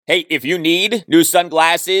Hey, if you need new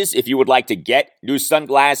sunglasses, if you would like to get new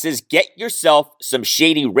sunglasses, get yourself some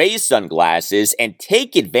Shady Rays sunglasses and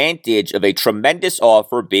take advantage of a tremendous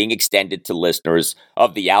offer being extended to listeners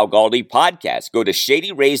of the Al Galdi podcast. Go to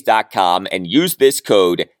shadyrays.com and use this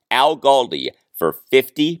code ALGALDI for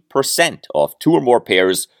 50% off 2 or more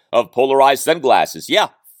pairs of polarized sunglasses. Yeah,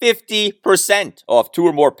 50% off 2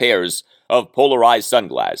 or more pairs of polarized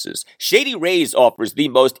sunglasses. Shady Rays offers the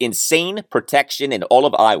most insane protection in all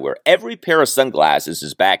of eyewear. Every pair of sunglasses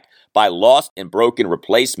is backed by lost and broken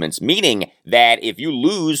replacements, meaning that if you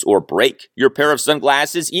lose or break your pair of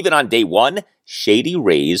sunglasses, even on day one, Shady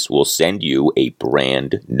Rays will send you a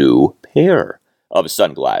brand new pair of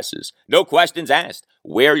sunglasses. No questions asked.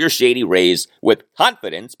 Wear your Shady Rays with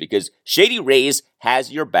confidence because Shady Rays has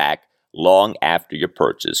your back long after your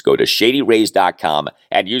purchase. Go to shadyrays.com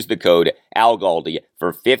and use the code ALGALDI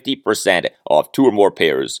for 50% off 2 or more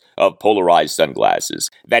pairs of polarized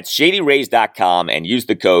sunglasses. That's shadyrays.com and use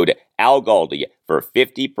the code ALGALDI for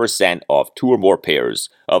 50% off 2 or more pairs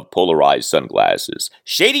of polarized sunglasses.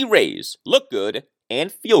 Shady Rays, look good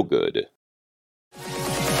and feel good.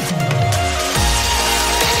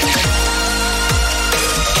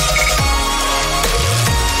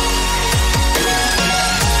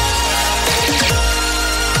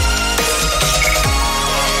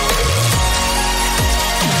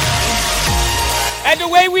 And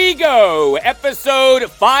away we go, episode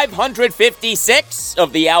 556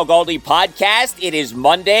 of the Al Galdi podcast. It is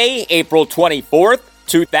Monday, April 24th,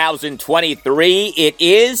 2023. It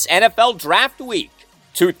is NFL Draft Week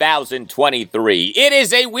 2023. It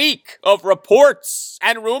is a week of reports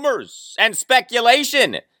and rumors and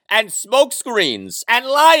speculation and smokescreens and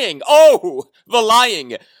lying. Oh, the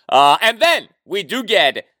lying. And then we do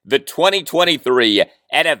get the 2023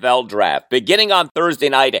 NFL Draft, beginning on Thursday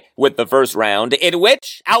night with the first round, in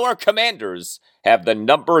which our Commanders have the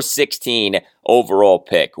number 16 overall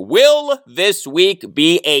pick. Will this week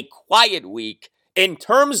be a quiet week in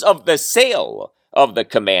terms of the sale of the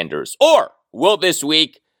Commanders? Or will this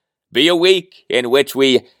week be a week in which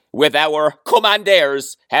we, with our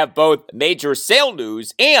Commanders, have both major sale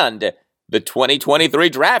news and the 2023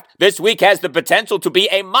 draft? This week has the potential to be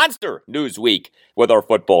a monster news week with our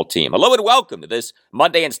football team. Hello and welcome to this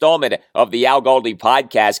Monday installment of the Al Galdi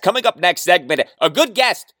podcast. Coming up next segment, a good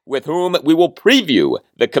guest with whom we will preview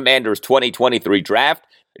the Commanders 2023 draft.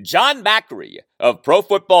 John Macri of Pro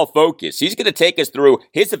Football Focus. He's going to take us through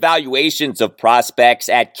his evaluations of prospects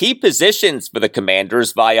at key positions for the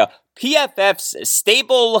Commanders via PFF's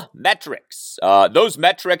stable metrics. Those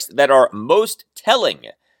metrics that are most telling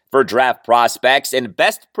for draft prospects and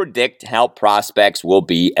best predict how prospects will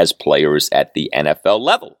be as players at the NFL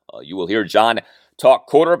level. You will hear John talk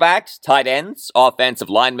quarterbacks, tight ends, offensive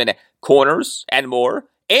linemen, corners, and more.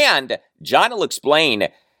 And John will explain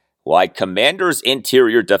why Commanders'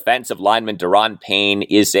 interior defensive lineman Daron Payne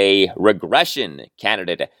is a regression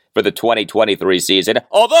candidate for the 2023 season,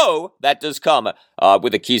 although that does come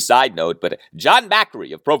with a key side note. But John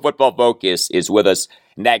Macri of Pro Football Focus is with us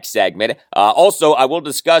next segment. Also, I will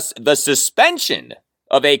discuss the suspension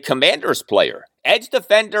of a Commanders player, edge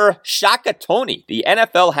defender Shaka Toney. The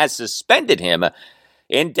NFL has suspended him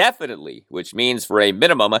indefinitely, which means for a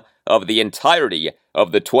minimum of the entirety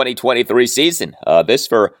of the 2023 season. This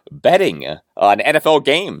for betting on NFL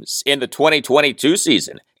games in the 2022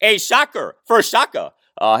 season. A shocker for Shaka.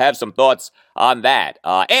 I'll have some thoughts on that.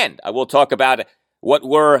 And I will talk about what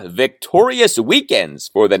were victorious weekends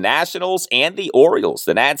for the Nationals and the Orioles.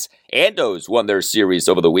 The Nats and O's won their series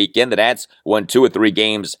over the weekend. The Nats won 2 of 3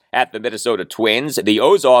 games at the Minnesota Twins. The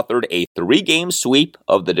O's authored a 3-game sweep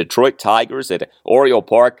of the Detroit Tigers at Oriole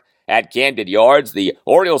Park at Camden Yards. The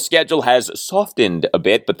Orioles' schedule has softened a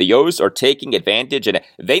bit, but the O's are taking advantage, and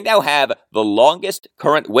they now have the longest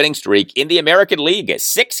current winning streak in the American League,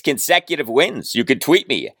 6 consecutive wins. You can tweet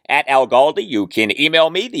me at Al Galdi. You can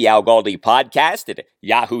email me, the Al Galdi podcast at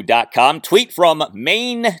yahoo.com. Tweet from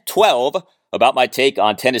Maine 12 about my take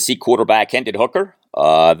on Tennessee quarterback Hendon Hooker.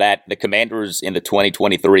 That the Commanders in the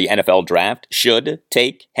 2023 NFL Draft should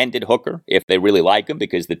take Hendon Hooker if they really like him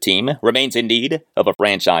because the team remains in need of a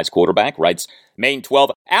franchise quarterback, writes Maine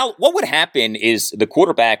 12. Al, what would happen is the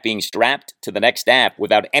quarterback being strapped to the next staff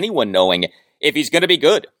without anyone knowing if he's going to be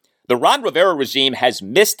good? The Ron Rivera regime has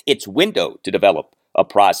missed its window to develop a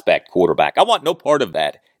prospect quarterback. I want no part of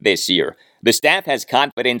that this year. The staff has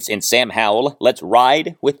confidence in Sam Howell. Let's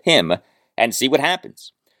ride with him and see what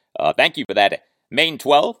happens. Thank you for that, Maine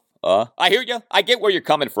 12. I hear you. I get where you're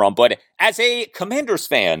coming from, but as a Commanders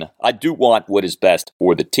fan, I do want what is best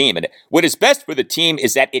for the team. And what is best for the team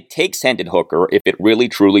is that it takes Hendon Hooker if it really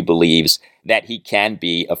truly believes that he can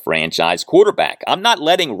be a franchise quarterback. I'm not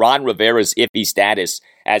letting Ron Rivera's iffy status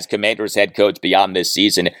as Commanders head coach beyond this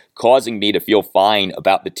season causing me to feel fine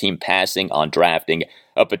about the team passing on drafting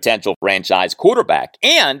a potential franchise quarterback.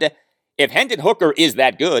 And if Hendon Hooker is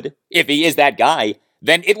that good, if he is that guy,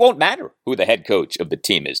 then it won't matter who the head coach of the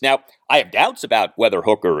team is. Now, I have doubts about whether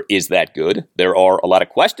Hooker is that good. There are a lot of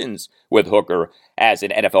questions with Hooker as an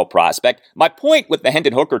NFL prospect. My point with the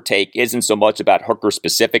Hendon Hooker take isn't so much about Hooker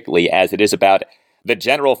specifically as it is about the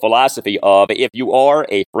general philosophy of if you are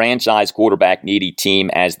a franchise quarterback needy team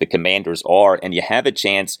as the Commanders are, and you have a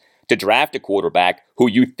chance to draft a quarterback who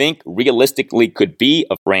you think realistically could be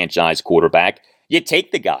a franchise quarterback, you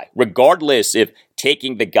take the guy, regardless if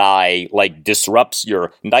taking the guy disrupts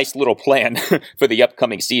your nice little plan for the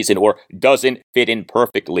upcoming season or doesn't fit in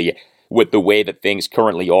perfectly with the way that things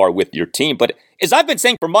currently are with your team. But as I've been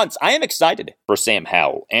saying for months, I am excited for Sam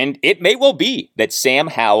Howell, and it may well be that Sam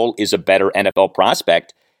Howell is a better NFL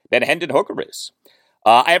prospect than Hendon Hooker is.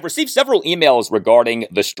 I have received several emails regarding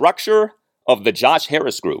the structure of the Josh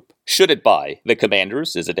Harris group. Should it buy the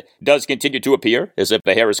Commanders, as it does continue to appear as if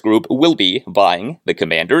the Harris group will be buying the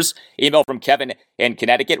Commanders? Email from Kevin in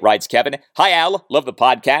Connecticut writes, Kevin, hi Al, love the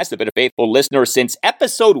podcast. I've been a faithful listener since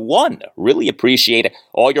episode 1. Really appreciate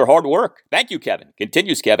all your hard work. Thank you, Kevin.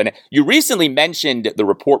 Continues Kevin. You recently mentioned the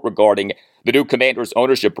report regarding the new Commanders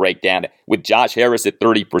ownership breakdown with Josh Harris at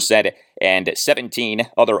 30% and 17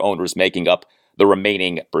 other owners making up the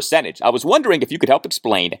remaining percentage. I was wondering if you could help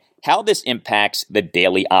explain how this impacts the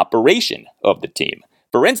daily operation of the team.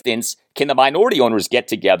 For instance, can the minority owners get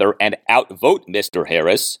together and outvote Mr.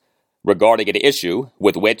 Harris regarding an issue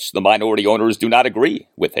with which the minority owners do not agree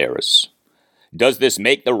with Harris? Does this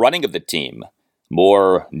make the running of the team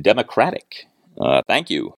more democratic? Thank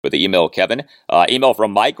you for the email, Kevin. Email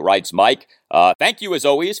from Mike writes, Mike, thank you as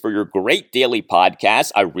always for your great daily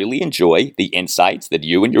podcast. I really enjoy the insights that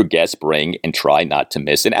you and your guests bring and try not to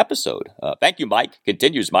miss an episode. Thank you, Mike.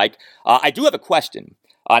 Continues, Mike. I do have a question.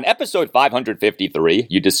 On episode 553,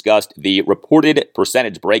 you discussed the reported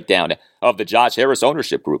percentage breakdown of the Josh Harris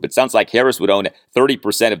ownership group. It sounds like Harris would own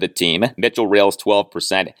 30% of the team, Mitchell Rales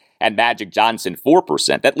 12%, and Magic Johnson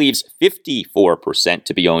 4%. That leaves 54%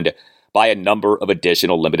 to be owned by a number of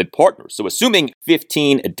additional limited partners. So assuming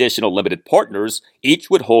 15 additional limited partners, each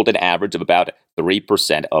would hold an average of about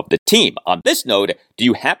 3% of the team. On this note, do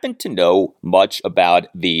you happen to know much about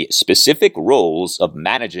the specific roles of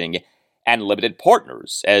managing and limited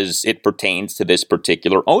partners as it pertains to this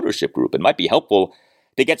particular ownership group? It might be helpful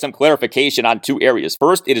to get some clarification on two areas.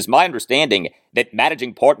 First, it is my understanding that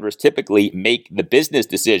managing partners typically make the business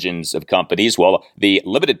decisions of companies, while the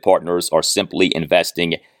limited partners are simply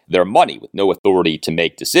investing their money with no authority to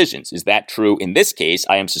make decisions. Is that true in this case?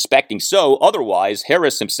 I am suspecting so. Otherwise,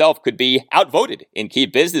 Harris himself could be outvoted in key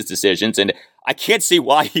business decisions, and I can't see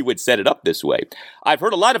why he would set it up this way. I've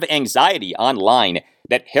heard a lot of anxiety online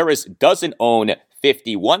that Harris doesn't own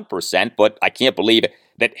 51%, but I can't believe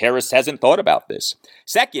that Harris hasn't thought about this.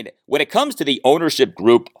 Second, when it comes to the ownership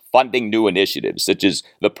group funding new initiatives, such as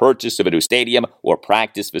the purchase of a new stadium or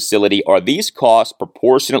practice facility, are these costs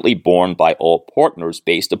proportionately borne by all partners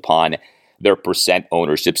based upon their percent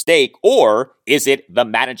ownership stake, or is it the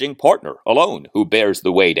managing partner alone who bears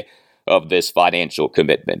the weight of this financial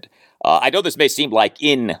commitment? I know this may seem like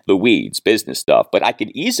in the weeds business stuff, but I could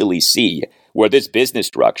easily see where this business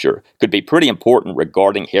structure could be pretty important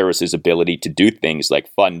regarding Harris's ability to do things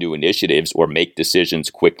like fund new initiatives or make decisions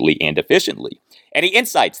quickly and efficiently. Any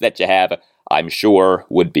insights that you have, I'm sure,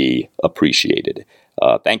 would be appreciated.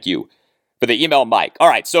 Thank you for the email, Mike. All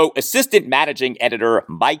right, so assistant managing editor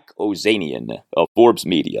Mike Ozanian of Forbes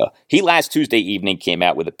Media, he last Tuesday evening came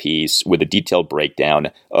out with a piece with a detailed breakdown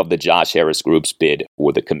of the Josh Harris Group's bid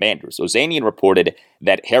for the Commanders. Ozanian reported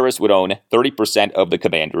that Harris would own 30% of the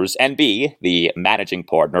Commanders and be the managing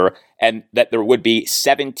partner, and that there would be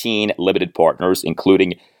 17 limited partners,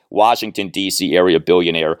 including Washington, D.C. area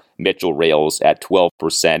billionaire Mitchell Rales at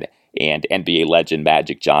 12% and NBA legend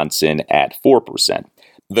Magic Johnson at 4%.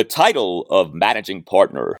 The title of managing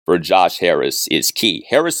partner for Josh Harris is key.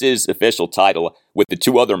 Harris's official title with the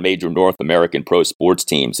two other major North American pro sports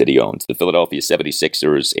teams that he owns, the Philadelphia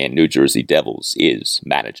 76ers and New Jersey Devils, is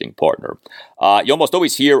managing partner. You almost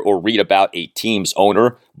always hear or read about a team's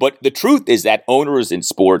owner, but the truth is that owners in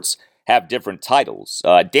sports have different titles.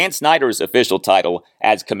 Dan Snyder's official title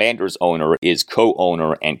as Commanders owner is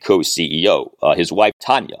co-owner and co-CEO. His wife,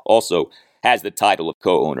 Tanya, also has the title of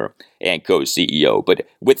co-owner and co-CEO. But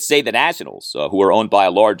with, say, the Nationals, who are owned by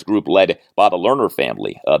a large group led by the Lerner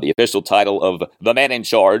family, the official title of the man in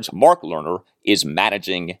charge, Mark Lerner, is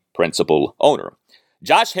managing principal owner.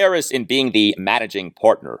 Josh Harris, in being the managing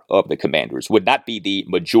partner of the Commanders, would not be the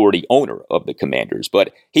majority owner of the Commanders,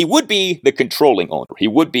 but he would be the controlling owner. He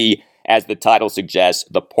would be, as the title suggests,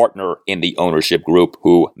 the partner in the ownership group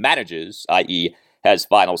who manages, i.e., has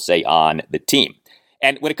final say on the team.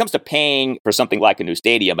 And when it comes to paying for something like a new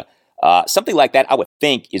stadium, something like that, I would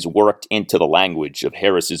think, is worked into the language of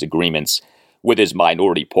Harris's agreements with his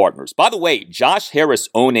minority partners. By the way, Josh Harris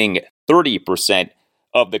owning 30%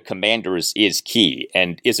 of the Commanders is key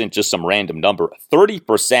and isn't just some random number.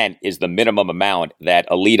 30% is the minimum amount that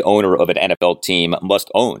a lead owner of an NFL team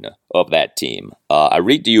must own of that team. I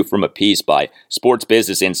read to you from a piece by sports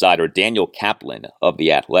business insider Daniel Kaplan of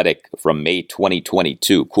The Athletic from May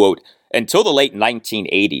 2022. Quote, until the late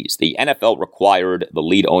 1980s, the NFL required the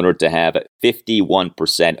lead owner to have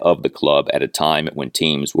 51% of the club at a time when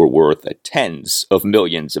teams were worth tens of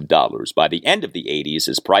millions of dollars. By the end of the 80s,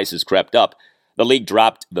 as prices crept up, the league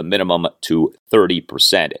dropped the minimum to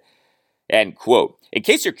 30%. End quote. In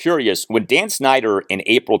case you're curious, when Dan Snyder in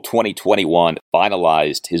April 2021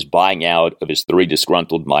 finalized his buying out of his three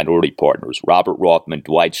disgruntled minority partners, Robert Rothman,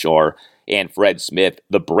 Dwight Schrute, and Fred Smith,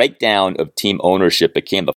 the breakdown of team ownership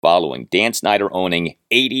became the following. Dan Snyder owning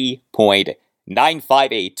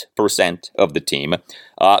 80.958% of the team.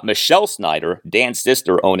 Michelle Snyder, Dan's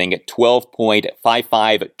sister, owning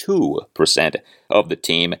 12.552% of the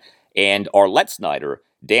team. And Arlette Snyder,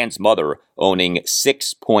 Dan's mother, owning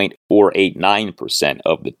 6.489%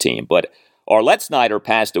 of the team. But Arlette Snyder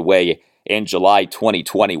passed away in July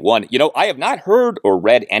 2021. You know, I have not heard or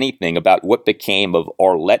read anything about what became of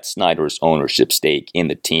Arlette Snyder's ownership stake in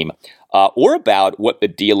the team, or about what the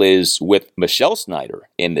deal is with Michelle Snyder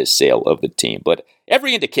in this sale of the team. But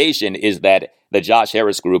every indication is that the Josh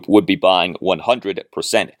Harris Group would be buying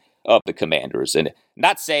 100% of the Commanders, and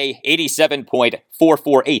not say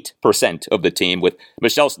 87.448% of the team, with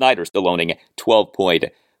Michelle Snyder still owning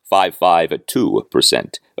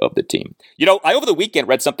 12.552% of the team. You know, I over the weekend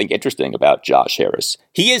read something interesting about Josh Harris.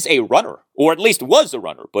 He is a runner, or at least was a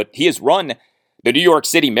runner, but he has run the New York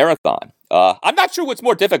City Marathon. I'm not sure what's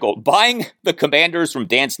more difficult, buying the Commanders from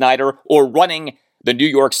Dan Snyder or running the New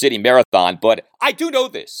York City Marathon, but I do know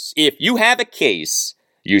this. If you have a case,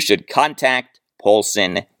 you should contact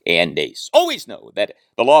Paulson and Nace. Always know that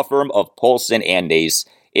the law firm of Paulson and Nace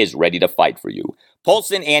is ready to fight for you.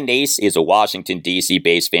 Paulson and Nace is a Washington, D.C.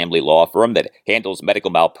 based family law firm that handles medical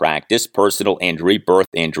malpractice, personal injury, birth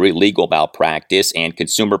injury, legal malpractice, and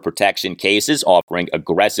consumer protection cases, offering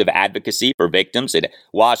aggressive advocacy for victims in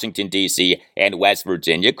Washington, D.C. and West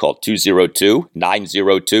Virginia. Call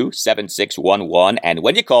 202-902-7611. And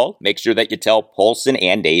when you call, make sure that you tell Paulson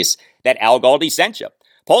and Nace that Al Galdi sent you.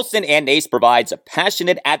 Paulson and Nace provides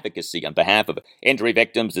passionate advocacy on behalf of injury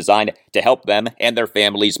victims designed to help them and their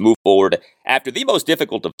families move forward after the most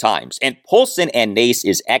difficult of times. And Paulson and Nace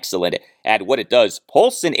is excellent at what it does.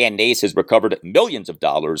 Paulson and Nace has recovered millions of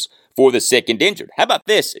dollars for the sick and injured. How about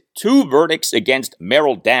this? 2 verdicts against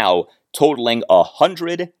Merrill Dow totaling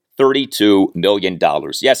 $132 million.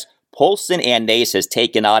 Yes, Paulson and Nace has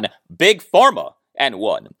taken on Big Pharma and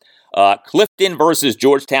won. Clifton versus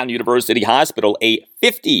Georgetown University Hospital, a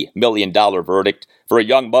 $50 million verdict for a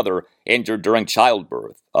young mother injured during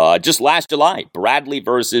childbirth. Just last July, Bradley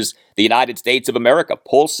versus the United States of America.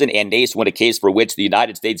 Paulson and Nace won a case for which the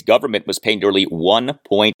United States government must pay nearly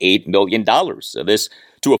 $1.8 million. So this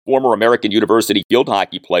to a former American University field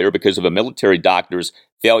hockey player because of a military doctor's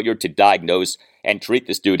failure to diagnose and treat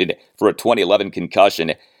the student for a 2011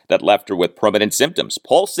 concussion that left her with permanent symptoms.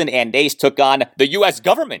 Paulson and Nace took on the U.S.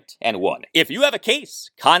 government and won. If you have a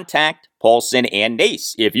case, contact Paulson and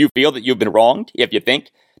Nace. If you feel that you've been wronged, if you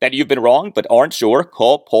think that you've been wronged but aren't sure,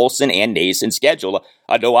 call Paulson and Nace and schedule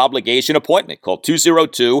a no-obligation appointment. Call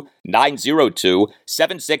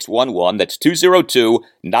 202-902-7611. That's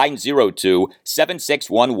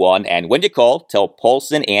 202-902-7611. And when you call, tell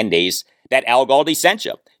Paulson and Nace that Al Galdi sent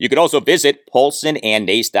you. You can also visit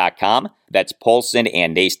PaulsonandNace.com. That's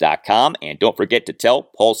PaulsonandNace.com. And don't forget to tell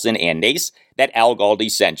Paulson and Nace that Al Galdi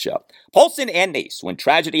sent you. Paulson and Nace. When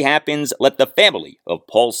tragedy happens, let the family of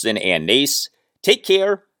Paulson and Nace take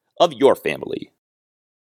care of your family.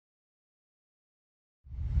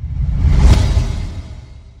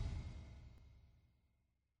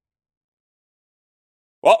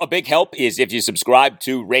 Well, a big help is if you subscribe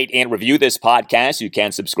to, rate, and review this podcast. You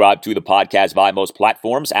can subscribe to the podcast via most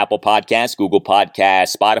platforms: Apple Podcasts, Google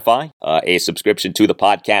Podcasts, Spotify. A subscription to the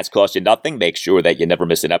podcast costs you nothing. Make sure that you never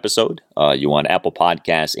miss an episode. You on Apple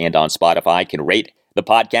Podcasts and on Spotify can rate the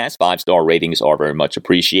podcast. 5-star ratings are very much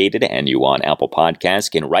appreciated. And you on Apple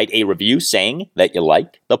Podcasts can write a review saying that you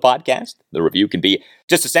like the podcast. The review can be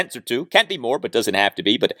just a sentence or two. Can't be more, but doesn't have to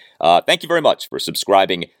be. But thank you very much for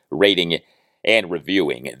subscribing, rating, and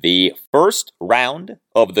reviewing. The first round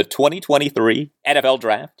of the 2023 NFL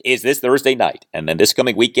Draft is this Thursday night. And then this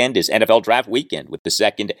coming weekend is NFL Draft weekend with the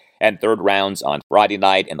second and third rounds on Friday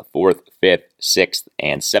night and the fourth, fifth, sixth,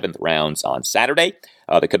 and seventh rounds on Saturday.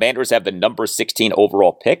 The Commanders have the number 16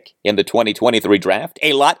 overall pick in the 2023 draft.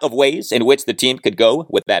 A lot of ways in which the team could go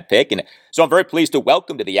with that pick. And so I'm very pleased to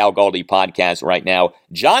welcome to the Al Galdi podcast right now,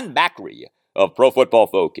 John Macri of Pro Football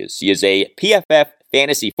Focus. He is a PFF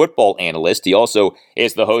fantasy football analyst. He also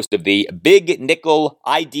is the host of the Big Nickel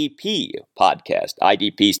IDP podcast.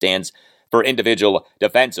 IDP stands for individual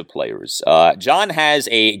defensive players. John has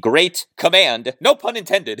a great command, no pun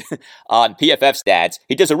intended, on PFF stats.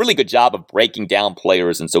 He does a really good job of breaking down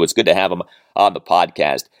players, and so it's good to have him on the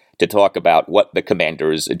podcast to talk about what the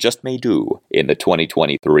Commanders just may do in the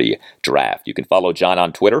 2023 draft. You can follow John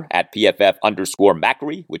on Twitter at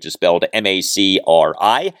PFF_Macri, which is spelled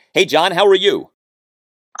Macri. Hey, John, how are you?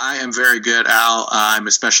 I am very good, Al. I'm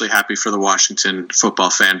especially happy for the Washington football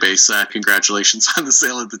fan base. Congratulations on the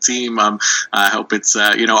sale of the team. I hope it's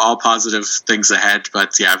all positive things ahead.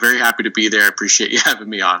 But yeah, very happy to be there. I appreciate you having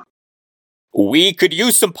me on. We could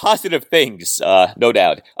use some positive things, no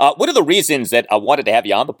doubt. One of the reasons that I wanted to have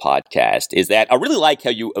you on the podcast is that I really like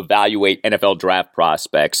how you evaluate NFL draft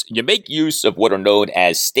prospects. You make use of what are known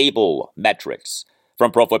as stable metrics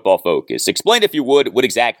from Pro Football Focus. Explain, if you would, what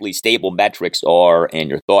exactly stable metrics are and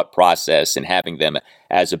your thought process in having them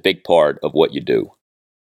as a big part of what you do.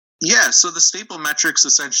 Yeah, so the stable metrics,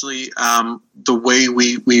 essentially, the way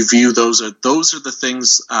we view those are the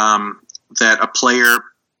things that a player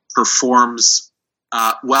performs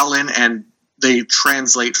well in, and they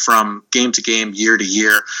translate from game to game, year to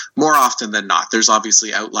year, more often than not. There's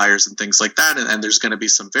obviously outliers and things like that, and there's going to be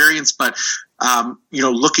some variance. But,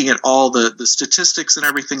 looking at all the statistics and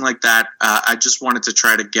everything like that, I just wanted to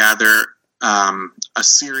try to gather a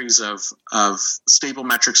series of stable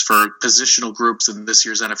metrics for positional groups in this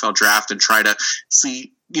year's NFL draft and try to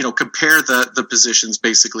see, compare the positions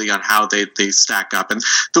basically on how they stack up. And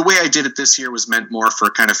the way I did it this year was meant more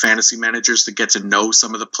for kind of fantasy managers to get to know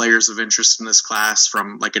some of the players of interest in this class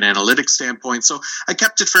from like an analytics standpoint. So I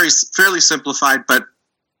kept it fairly simplified, but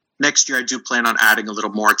next year, I do plan on adding a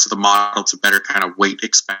little more to the model to better kind of weight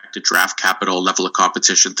expected draft capital, level of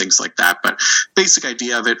competition, things like that. But basic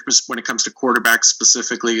idea of it was, when it comes to quarterbacks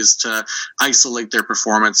specifically, is to isolate their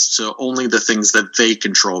performance to only the things that they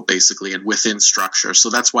control, basically, and within structure.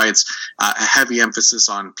 So that's why it's a heavy emphasis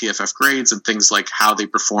on PFF grades and things like how they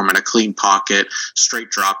perform in a clean pocket,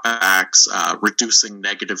 straight dropbacks, reducing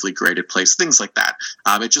negatively graded plays, things like that.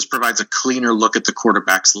 It just provides a cleaner look at the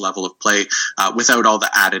quarterback's level of play without all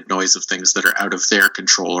the added noise of things that are out of their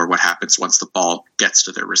control or what happens once the ball gets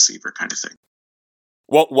to their receiver, kind of thing.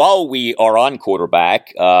 Well, while we are on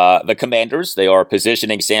quarterback, the Commanders, they are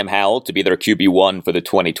positioning Sam Howell to be their QB1 for the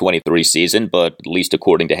 2023 season, but at least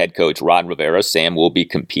according to head coach Ron Rivera, Sam will be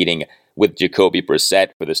competing with Jacoby Brissett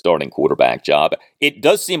for the starting quarterback job. It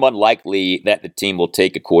does seem unlikely that the team will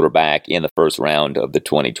take a quarterback in the first round of the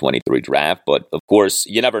 2023 draft, but of course,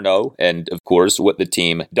 you never know. And of course, what the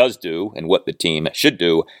team does do and what the team should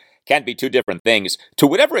do can be two different things. To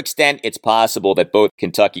whatever extent it's possible that both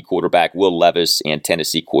Kentucky quarterback Will Levis and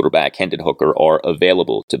Tennessee quarterback Hendon Hooker are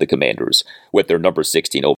available to the Commanders with their number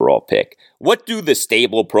 16 overall pick, what do the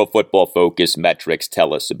stable Pro Football Focus metrics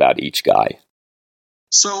tell us about each guy?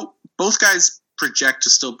 So both guys project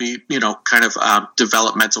to still be, kind of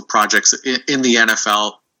developmental projects in the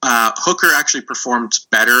NFL. Hooker actually performed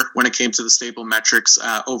better when it came to the stable metrics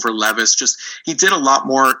over Levis. Just he did a lot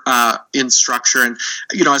more in structure, and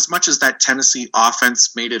as much as that Tennessee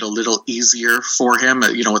offense made it a little easier for him,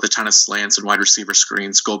 with a ton of slants and wide receiver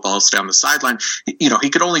screens, go balls down the sideline, he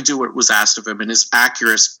could only do what was asked of him, and his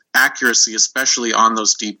accuracy, especially on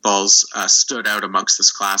those deep balls, stood out amongst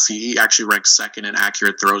this class. He actually ranked second in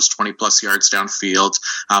accurate throws, 20-plus yards downfield,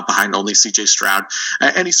 behind only C.J. Stroud.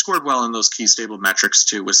 And he scored well in those key stable metrics,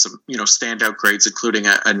 too, with some standout grades, including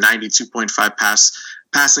a 92.5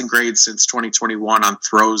 passing grade since 2021 on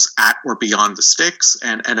throws at or beyond the sticks,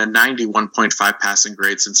 and a 91.5 passing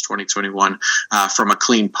grade since 2021 from a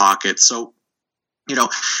clean pocket. So,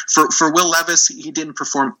 For Will Levis, he didn't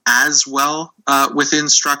perform as well within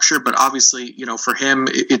structure, but obviously, for him,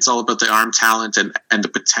 it's all about the arm talent and the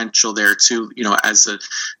potential there too. As a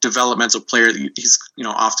developmental player, he's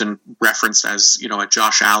often referenced as a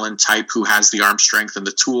Josh Allen type who has the arm strength and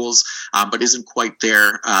the tools, but isn't quite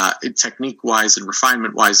there technique wise and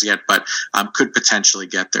refinement wise yet, but could potentially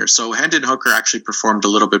get there. So Hendon Hooker actually performed a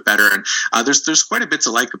little bit better, and there's quite a bit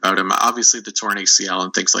to like about him. Obviously, the torn ACL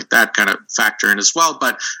and things like that kind of factor in as well,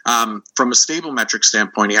 but from a stable metric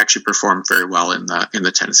standpoint, he actually performed very well in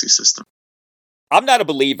the Tennessee system. I'm not a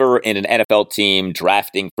believer in an NFL team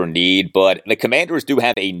drafting for need, but the Commanders do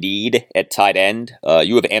have a need at tight end.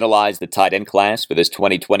 You have analyzed the tight end class for this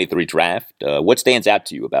 2023 draft. What stands out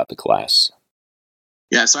to you about the class?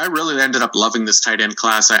 Yeah, so I really ended up loving this tight end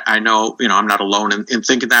class. I know, I'm not alone in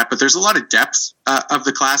thinking that, but there's a lot of depth of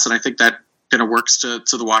the class, and I think that kind of works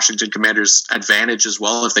to the Washington Commanders' advantage as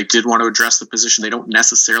well. If they did want to address the position, they don't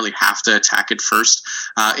necessarily have to attack it first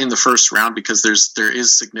in the first round because there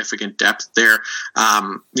is significant depth there.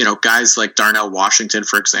 Guys like Darnell Washington,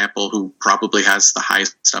 for example, who probably has the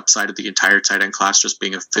highest upside of the entire tight end class, just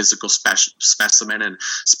being a physical specimen and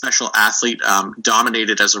special athlete,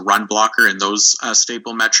 dominated as a run blocker in those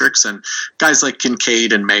stable metrics. And guys like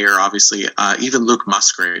Kincaid and Mayer, obviously, even Luke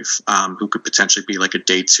Musgrave, who could potentially be like a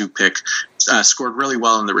day 2 pick, scored really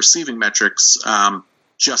well in the receiving metrics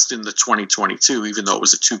just in the 2022, even though it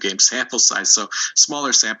was a 2-game sample size. So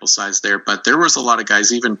smaller sample size there. But there was a lot of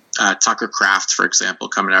guys, even Tucker Kraft, for example,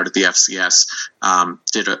 coming out of the FCS,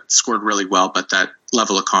 scored really well, but that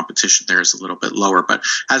level of competition there is a little bit lower, but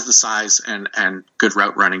has the size and good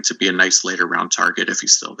route running to be a nice later round target if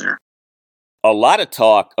he's still there. A lot of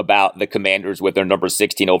talk about the Commanders with their number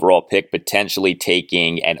 16 overall pick potentially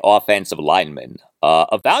taking an offensive lineman.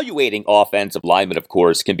 Evaluating offensive linemen, of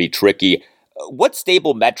course, can be tricky. What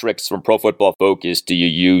stable metrics from Pro Football Focus do you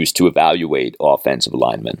use to evaluate offensive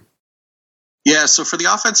linemen? Yeah, so for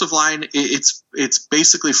the offensive line, it's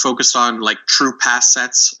basically focused on like true pass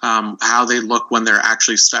sets, how they look when they're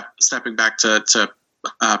actually stepping back to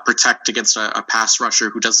protect against a pass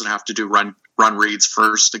rusher who doesn't have to do run reads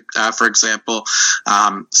first, for example.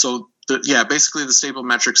 Basically the stable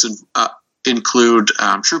metrics include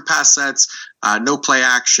true pass sets, no play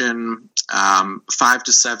action, 5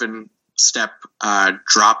 to 7 step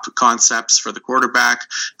drop concepts for the quarterback,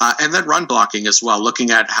 and then run blocking as well,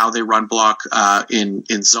 looking at how they run block in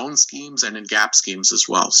zone schemes and in gap schemes as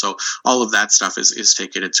well. So all of that stuff is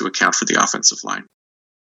taken into account for the offensive line.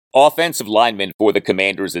 Offensive linemen for the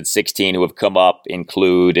Commanders at 16 who have come up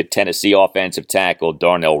include Tennessee offensive tackle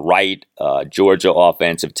Darnell Wright, Georgia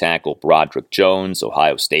offensive tackle Broderick Jones,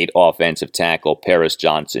 Ohio State offensive tackle Paris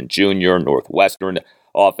Johnson Jr., Northwestern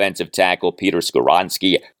offensive tackle Peter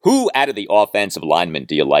Skoronski. Who out of the offensive linemen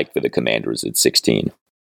do you like for the Commanders at 16?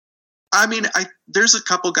 I mean, there's a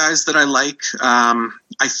couple guys that I like.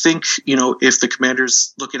 I think, if the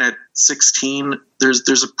Commanders looking at 16,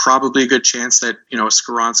 there's probably a good chance that,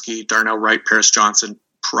 Skoronski, Darnell Wright, Paris Johnson,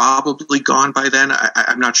 probably gone by then.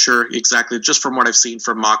 I'm not sure exactly, just from what I've seen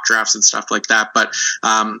from mock drafts and stuff like that. But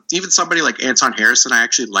even somebody like Anton Harrison, I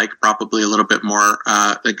actually like probably a little bit more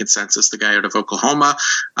than consensus, the guy out of Oklahoma.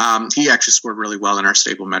 He actually scored really well in our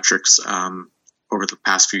stable metrics over the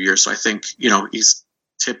past few years. So I think, he's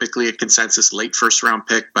typically a consensus late first round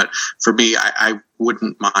pick, but for me, I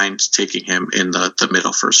wouldn't mind taking him in the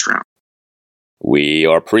middle first round. We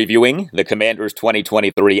are previewing the Commanders'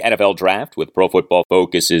 2023 NFL Draft with Pro Football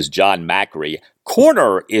Focus's John Macri.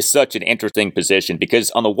 Corner is such an interesting position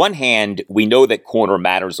because on the one hand, we know that corner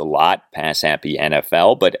matters a lot, pass-happy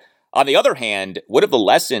NFL, but on the other hand, one of the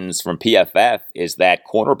lessons from PFF is that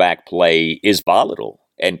cornerback play is volatile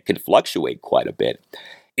and can fluctuate quite a bit.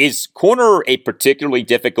 Is corner a particularly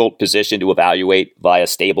difficult position to evaluate via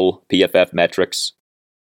stable PFF metrics?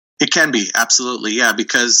 It can be, absolutely, yeah,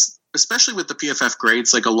 because especially with the PFF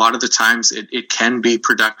grades, like a lot of the times it can be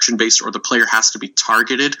production-based or the player has to be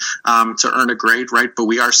targeted to earn a grade, right? But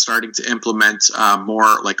we are starting to implement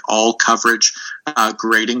more like all coverage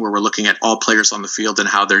grading where we're looking at all players on the field and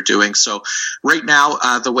how they're doing. So right now,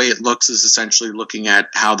 the way it looks is essentially looking at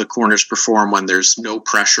how the corners perform when there's no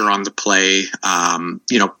pressure on the play,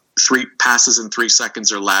 3 passes in 3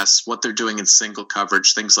 seconds or less, what they're doing in single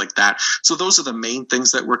coverage, things like that. So those are the main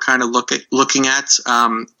things that we're kind of looking at.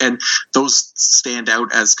 And those stand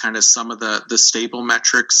out as kind of some of the stable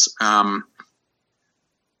metrics. And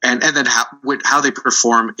then how they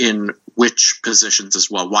perform in which positions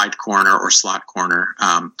as well, wide corner or slot corner.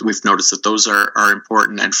 We've noticed that those are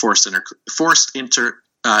important, and forced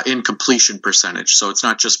incompletion percentage. So it's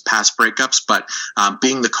not just pass breakups, but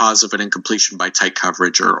being the cause of an incompletion by tight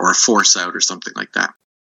coverage or a force out or something like that.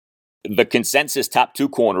 The consensus top two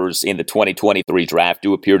corners in the 2023 draft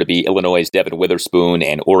do appear to be Illinois' Devin Witherspoon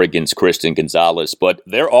and Oregon's Christian Gonzalez, but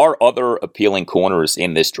there are other appealing corners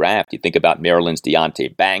in this draft. You think about Maryland's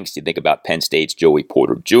Deonte Banks, you think about Penn State's Joey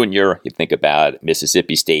Porter Jr., you think about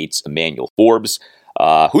Mississippi State's Emmanuel Forbes.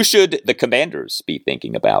 Who should the Commanders be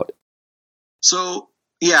thinking about? So,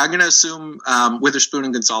 yeah, I'm going to assume Witherspoon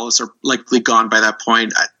and Gonzalez are likely gone by that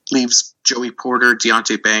point. It leaves Joey Porter,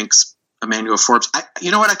 Deonte Banks, Emmanuel Forbes.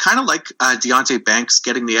 You know what? I kind of like Deonte Banks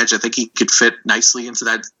getting the edge. I think he could fit nicely into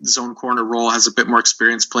that zone corner role, has a bit more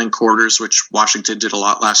experience playing quarters, which Washington did a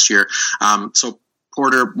lot last year. So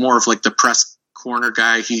Porter, more of like the press corner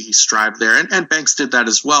guy, he strived there. And Banks did that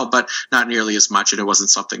as well, but not nearly as much. And it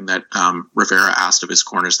wasn't something that Rivera asked of his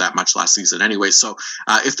corners that much last season anyway. So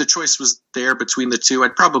if the choice was there between the two,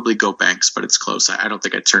 I'd probably go Banks, but it's close. I don't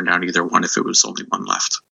think I'd turn down either one if it was only one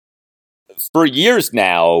left. For years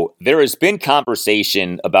now, there has been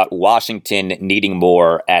conversation about Washington needing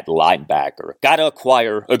more at linebacker. Got to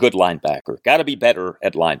acquire a good linebacker. Got to be better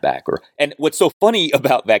at linebacker. And what's so funny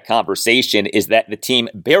about that conversation is that the team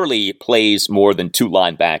barely plays more than two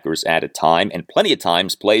linebackers at a time, and plenty of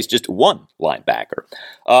times plays just one linebacker.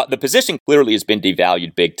 The position clearly has been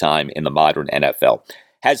devalued big time in the modern NFL.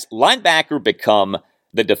 Has linebacker become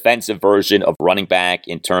the defensive version of running back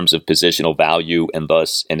in terms of positional value, and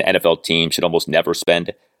thus an NFL team should almost never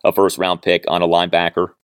spend a first-round pick on a linebacker?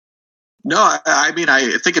 No, I mean,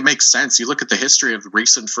 I think it makes sense. You look at the history of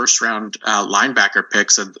recent first-round linebacker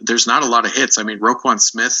picks, and there's not a lot of hits. I mean, Roquan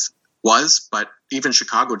Smith was, but even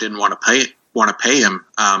Chicago didn't want to pay him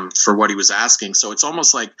for what he was asking. So it's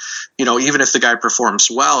almost like, even if the guy performs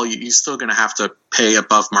well, you're still going to have to pay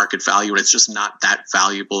above market value, and it's just not that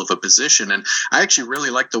valuable of a position. And I actually really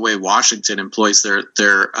like the way Washington employs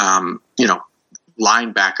their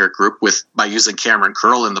linebacker group by using Cameron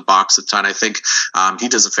Curl in the box a ton. I think he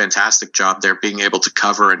does a fantastic job there, being able to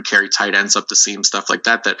cover and carry tight ends up the seam, stuff like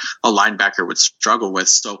that a linebacker would struggle with.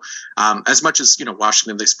 So as much as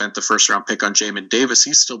Washington, they spent the first round pick on Jamin Davis,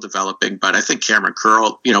 he's still developing, but I think Cameron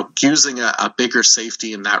Curl, using a bigger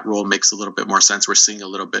safety in that role makes a little bit more sense. We're seeing a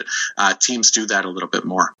little bit teams do that a little bit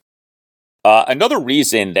more. Another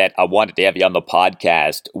reason that I wanted to have you on the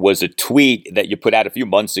podcast was a tweet that you put out a few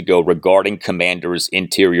months ago regarding Commanders'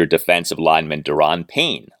 interior defensive lineman Daron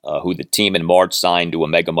Payne, who the team in March signed to a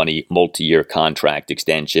mega money multi-year contract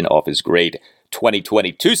extension off his great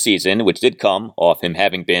 2022 season, which did come off him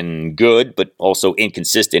having been good but also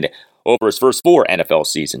inconsistent over his first four NFL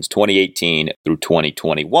seasons, 2018 through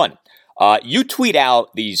 2021. You tweet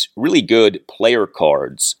out these really good player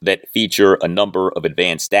cards that feature a number of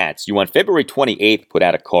advanced stats. You on February 28th put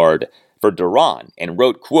out a card for Daron and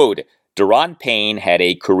wrote, quote, Daron Payne had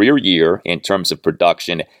a career year in terms of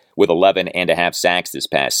production with 11.5 sacks this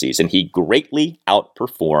past season. He greatly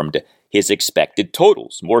outperformed his expected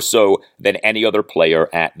totals, more so than any other player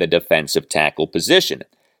at the defensive tackle position.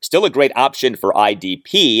 Still a great option for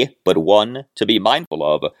IDP, but one to be mindful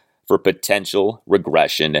of for potential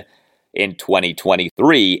regression in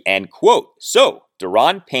 2023, end quote. So,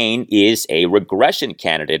 Daron Payne is a regression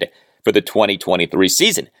candidate for the 2023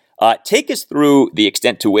 season. Take us through the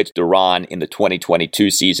extent to which Daron in the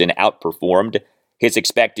 2022 season outperformed his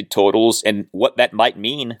expected totals and what that might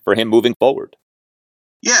mean for him moving forward.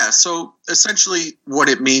 Yeah, so essentially what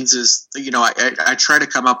it means is, I try to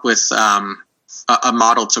come up with a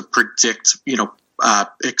model to predict,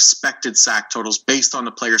 expected sack totals based on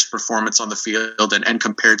the player's performance on the field and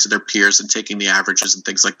compared to their peers and taking the averages and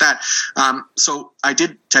things like that. So I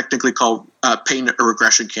did technically call Payne a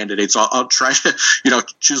regression candidate. So I'll try to,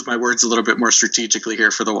 choose my words a little bit more strategically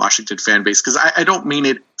here for the Washington fan base, because I don't mean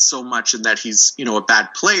it so much in that he's, a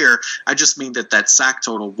bad player. I just mean that sack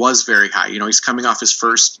total was very high. He's coming off his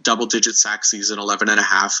first double-digit sack season,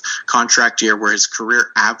 11.5 contract year, where his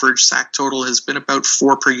career average sack total has been about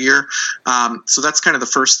 4 per year. So that's kind of the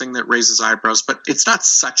first thing that raises eyebrows. But it's not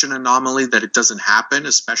such an anomaly that it doesn't happen,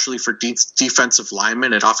 especially for defensive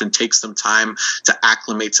linemen. It often takes them time to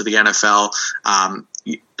acclimate to the NFL.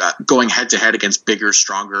 Going head-to-head against bigger,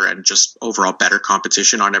 stronger, and just overall better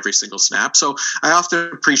competition on every single snap. So I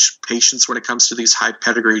often preach patience when it comes to these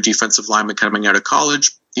high-pedigree defensive linemen coming out of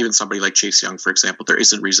college. even somebody like Chase Young, for example, there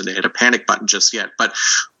isn't reason to hit a panic button just yet. But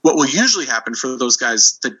what will usually happen for those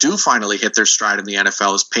guys that do finally hit their stride in the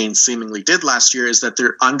NFL, as Payne seemingly did last year, is that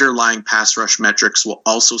their underlying pass rush metrics will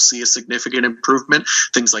also see a significant improvement.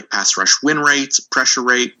 Things like pass rush win rate, pressure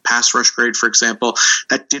rate, pass rush grade, for example.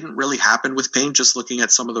 That didn't really happen with Payne. Just looking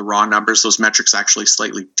at some of the raw numbers, those metrics actually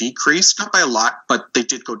slightly decreased, not by a lot, but they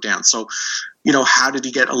did go down. So, how did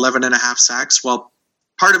he get 11 and a half sacks? Well,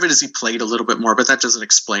 part of it is he played a little bit more, but that doesn't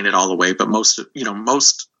explain it all the way. But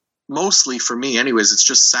mostly for me anyways, it's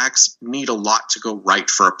just sacks need a lot to go right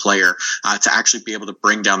for a player to actually be able to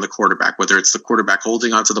bring down the quarterback, whether it's the quarterback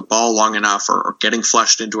holding onto the ball long enough or getting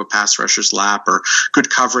flushed into a pass rusher's lap, or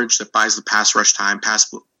good coverage that buys the pass rush time,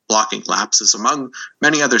 pass blocking lapses, among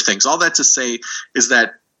many other things. All that to say is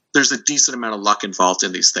that there's a decent amount of luck involved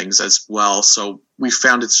in these things as well. So we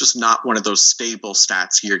found it's just not one of those stable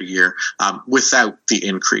stats year to year without the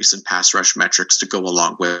increase in pass rush metrics to go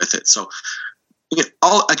along with it. So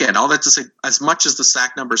all that to say, as much as the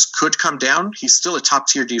sack numbers could come down, he's still a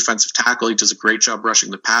top-tier defensive tackle. He does a great job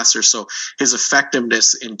rushing the passer, so his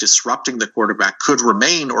effectiveness in disrupting the quarterback could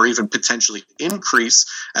remain or even potentially increase,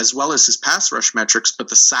 as well as his pass rush metrics, but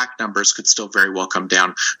the sack numbers could still very well come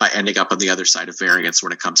down by ending up on the other side of variance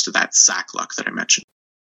when it comes to that sack luck that I mentioned.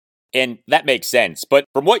 And that makes sense. But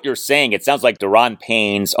from what you're saying, it sounds like Daron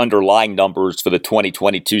Payne's underlying numbers for the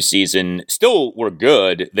 2022 season still were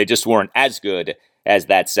good. They just weren't as good as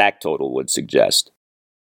that sack total would suggest.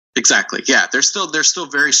 Exactly. Yeah, they're still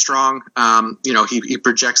very strong. He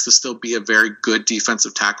projects to still be a very good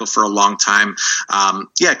defensive tackle for a long time.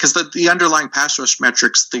 Because the underlying pass rush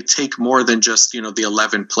metrics, they take more than just the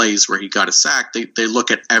 11 plays where he got a sack. They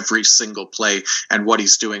look at every single play and what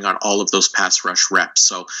he's doing on all of those pass rush reps.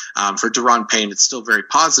 So for Daron Payne, it's still very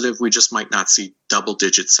positive. We just might not see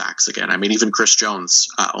double-digit sacks again. I mean, even Chris Jones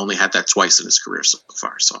only had that twice in his career so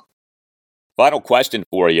far. So. Final question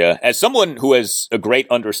for you. As someone who has a great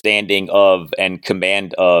understanding of and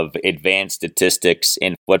command of advanced statistics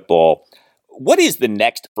in football, what is the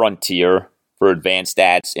next frontier for advanced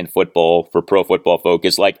stats in football for Pro Football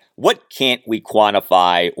Focus? Like, what can't we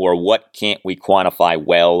quantify, or what can't we quantify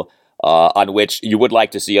well, on which you would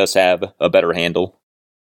like to see us have a better handle?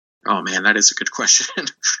 Oh, man, that is a good question.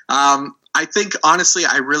 I think, honestly,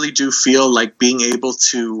 I really do feel like being able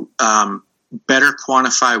to better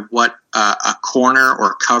quantify what a corner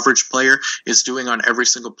or coverage player is doing on every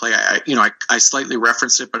single play. I slightly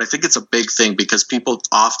referenced it, but I think it's a big thing because people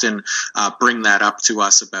often bring that up to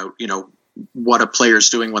us about, what a player's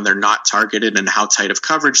doing when they're not targeted and how tight of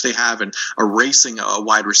coverage they have, and erasing a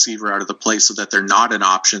wide receiver out of the play so that they're not an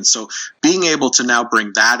option. So being able to now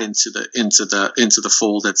bring that into the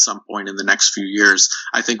fold at some point in the next few years,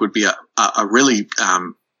 I think would be a really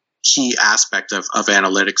key aspect of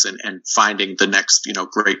analytics and finding the next,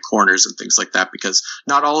 great corners and things like that, because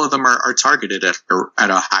not all of them are targeted at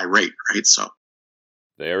a high rate, right? So.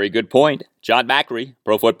 Very good point. John Macri,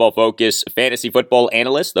 Pro Football Focus fantasy football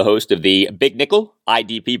analyst, the host of the Big Nickel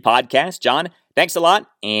IDP podcast. John, thanks a lot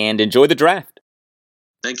and enjoy the draft.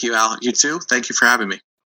 Thank you, Al. You too. Thank you for having me.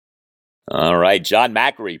 All right, John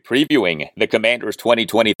Macri previewing the Commanders'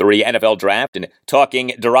 2023 NFL Draft and talking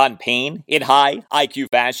Daron Payne in high IQ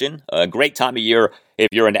fashion. A great time of year if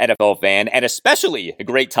you're an NFL fan, and especially a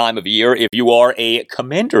great time of year if you are a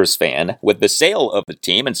Commanders fan with the sale of the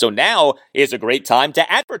team. And so now is a great time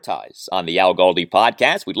to advertise on the Al Galdi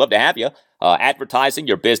podcast. We'd love to have you. Advertising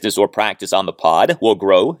your business or practice on the pod will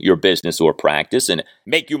grow your business or practice and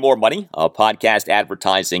make you more money. Podcast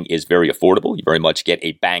advertising is very affordable. You very much get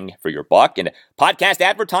a bang for your buck, and podcast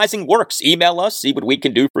advertising works. Email us, see what we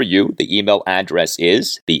can do for you. The email address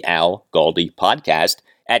is the Al Galdi podcast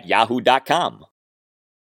at yahoo.com.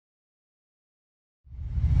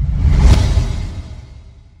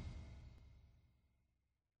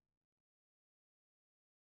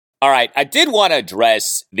 All right, I did want to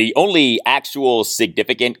address the only actual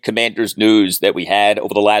significant Commanders news that we had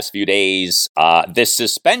over the last few days, the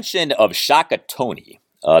suspension of Shaka Toney.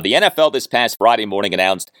 The NFL this past Friday morning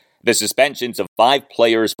announced the suspensions of 5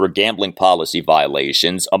 players for gambling policy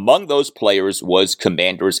violations. Among those players was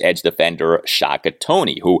Commanders edge defender Shaka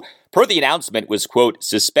Toney, who, per the announcement, was, quote,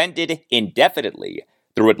 suspended indefinitely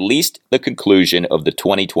through at least the conclusion of the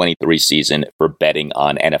 2023 season for betting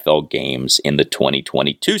on NFL games in the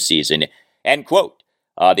 2022 season, end quote.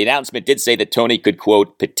 The announcement did say that Toney could,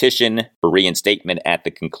 quote, petition for reinstatement at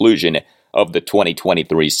the conclusion of the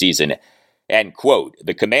 2023 season. And, quote,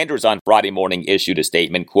 the Commanders on Friday morning issued a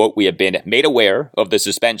statement, quote, we have been made aware of the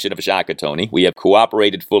suspension of Shaka Toney. We have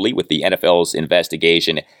cooperated fully with the NFL's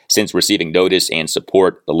investigation since receiving notice and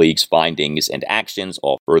support the league's findings and actions.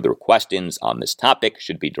 All further questions on this topic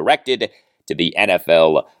should be directed to the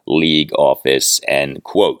NFL league office, end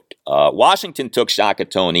quote. Washington took Shaka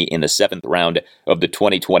Toney in the 7th round of the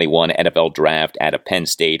 2021 NFL draft out of Penn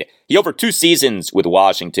State. He, over 2 seasons with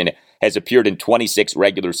Washington, has appeared in 26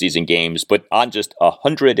 regular season games, but on just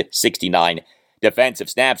 169 defensive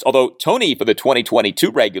snaps, although Toney for the 2022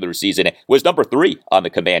 regular season was number 3 on the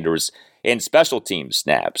Commanders in special teams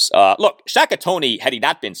snaps. Look, Shaka Toney, had he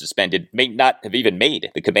not been suspended, may not have even made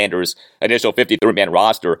the Commanders' initial 53-man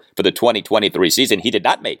roster for the 2023 season. He did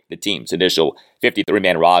not make the team's initial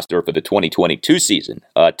 53-man roster for the 2022 season.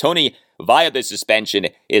 Toney, via the suspension,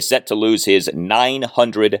 is set to lose his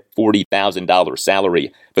 $940,000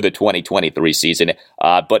 salary for the 2023 season,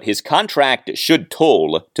 but his contract should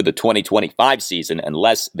toll to the 2025 season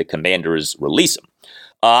unless the Commanders release him.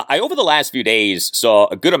 I, over the last few days, saw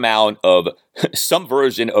a good amount of some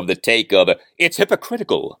version of the take of it's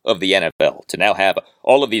hypocritical of the NFL to now have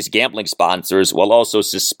all of these gambling sponsors while also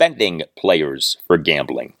suspending players for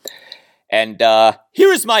gambling. And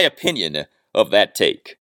here is my opinion of that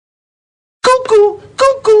take. Cuckoo,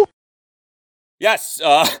 cuckoo. Yes,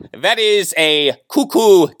 that is a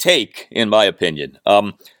cuckoo take, in my opinion.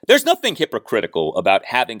 There's nothing hypocritical about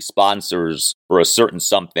having sponsors for a certain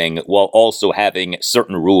something while also having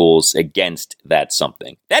certain rules against that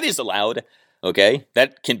something. That is allowed, okay?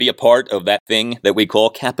 That can be a part of that thing that we call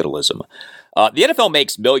capitalism. The NFL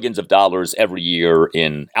makes millions of dollars every year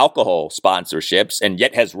in alcohol sponsorships and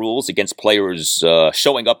yet has rules against players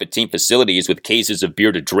showing up at team facilities with cases of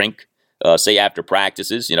beer to drink, say after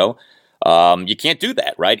practices, you know. You can't do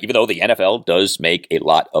that, right? Even though the NFL does make a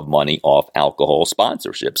lot of money off alcohol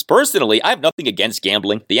sponsorships. Personally, I have nothing against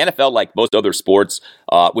gambling. The NFL, like most other sports,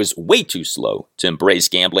 was way too slow to embrace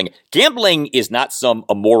gambling. Gambling is not some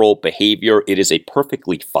immoral behavior. It is a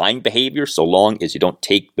perfectly fine behavior so long as you don't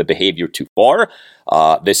take the behavior too far.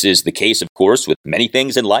 This is the case, of course, with many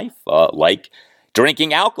things in life, like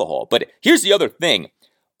drinking alcohol. But here's the other thing.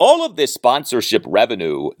 All of this sponsorship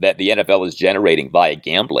revenue that the NFL is generating via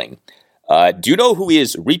gambling, do you know who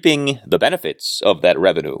is reaping the benefits of that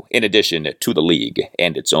revenue in addition to the league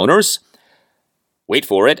and its owners? Wait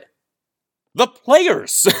for it. The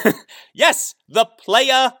players. Yes, the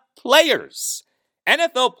players.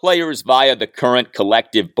 NFL players via the current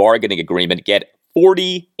collective bargaining agreement get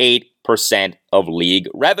 48% of league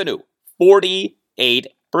revenue. 48%.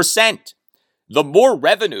 The more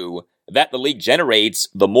revenue that the league generates,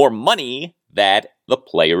 the more money that the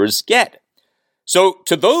players get. So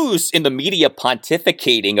to those in the media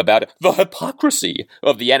pontificating about the hypocrisy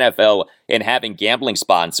of the NFL in having gambling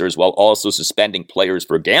sponsors while also suspending players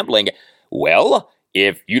for gambling, well,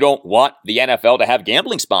 if you don't want the NFL to have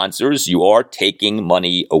gambling sponsors, you are taking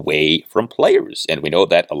money away from players. And we know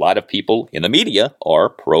that a lot of people in the media are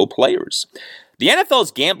pro-players. The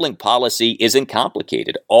NFL's gambling policy isn't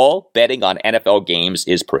complicated. All betting on NFL games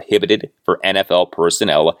is prohibited for NFL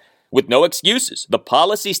personnel with no excuses. The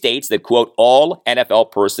policy states that, quote, all NFL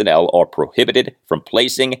personnel are prohibited from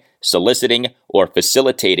placing, soliciting, or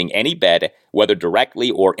facilitating any bet, whether directly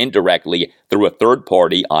or indirectly, through a third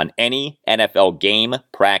party on any NFL game,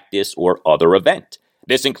 practice, or other event.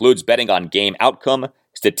 This includes betting on game outcome,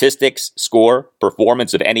 statistics, score,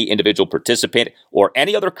 performance of any individual participant, or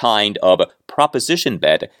any other kind of proposition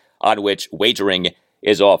bet on which wagering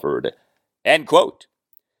is offered. End quote.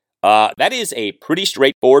 That is a pretty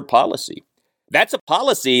straightforward policy. That's a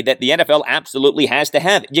policy that the NFL absolutely has to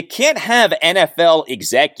have. You can't have NFL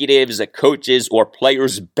executives, coaches, or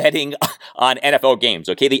players betting on NFL games,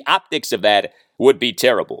 okay? The optics of that would be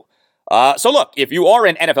terrible. So look, if you are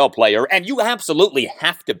an NFL player and you absolutely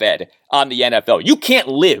have to bet on the NFL, you can't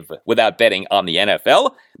live without betting on the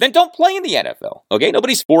NFL, then don't play in the NFL, okay?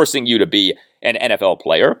 Nobody's forcing you to be an NFL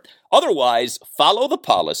player. Otherwise, follow the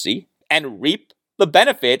policy and reap the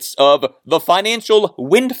benefits of the financial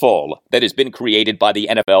windfall that has been created by the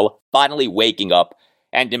NFL finally waking up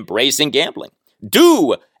and embracing gambling.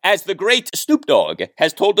 Do as the great Snoop Dogg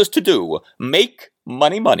has told us to do. Make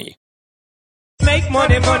money, money. Make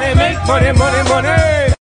money, money, make money, money,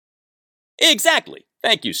 money. Exactly.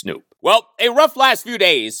 Thank you, Snoop. Well, a rough last few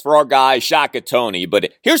days for our guy Shaka Toney,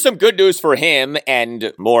 but here's some good news for him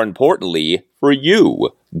and, more importantly, for you.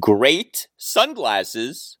 Great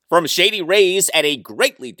sunglasses from Shady Rays at a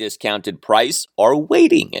greatly discounted price are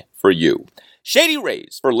waiting for you. Shady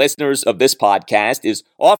Rays, for listeners of this podcast, is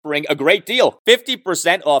offering a great deal.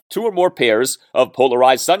 50% off 2 or more pairs of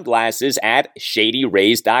polarized sunglasses at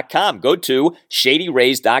ShadyRays.com. Go to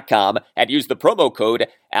ShadyRays.com and use the promo code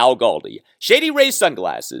AlGaldi. Shady Rays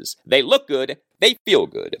sunglasses. They look good. They feel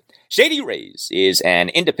good. Shady Rays is an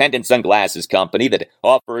independent sunglasses company that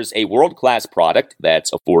offers a world-class product that's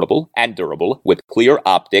affordable and durable with clear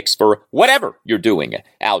optics for whatever you're doing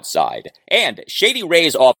outside. And Shady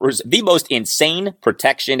Rays offers the most insane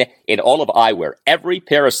protection in all of eyewear. Every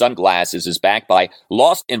pair of sunglasses is backed by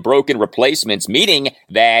lost and broken replacements, meaning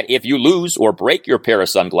that if you lose or break your pair of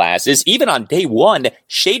sunglasses, even on day one,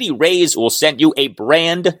 Shady Rays will send you a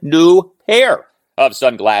brand new pair of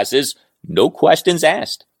sunglasses. No questions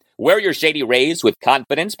asked. Wear your Shady Rays with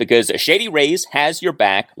confidence because Shady Rays has your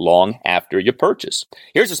back long after you purchase.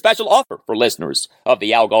 Here's a special offer for listeners of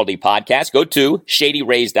the Al Galdi podcast. Go to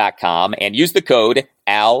ShadyRays.com and use the code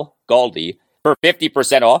AlGaldi for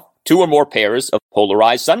 50% off 2 or more pairs of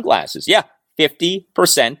polarized sunglasses. Yeah,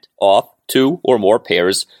 50% off 2 or more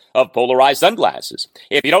pairs of polarized sunglasses.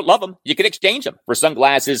 If you don't love them, you can exchange them for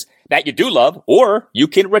sunglasses that you do love, or you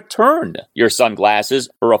can return your sunglasses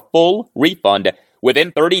for a full refund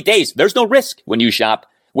within 30 days. There's no risk when you shop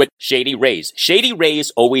with Shady Rays. Shady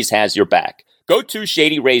Rays always has your back. Go to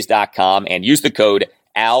ShadyRays.com and use the code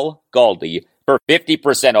AlGaldi for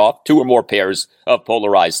 50% off 2 or more pairs of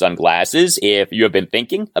polarized sunglasses. If you have been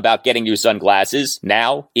thinking about getting new sunglasses,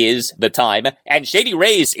 now is the time. And Shady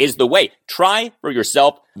Rays is the way. Try for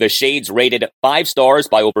yourself the shades rated 5 stars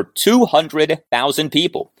by over 200,000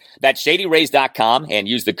 people. That's ShadyRays.com and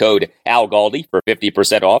use the code AlGaldi for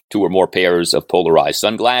 50% off 2 or more pairs of polarized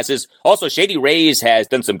sunglasses. Also, Shady Rays has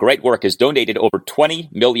done some great work, has donated over 20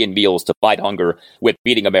 million meals to fight hunger with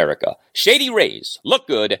Feeding America. Shady Rays, look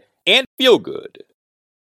good and feel good.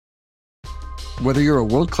 Whether you're a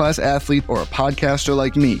world-class athlete or a podcaster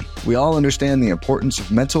like me, we all understand the importance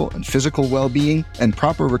of mental and physical well-being and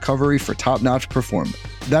proper recovery for top-notch performance.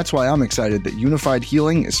 That's why I'm excited that Unified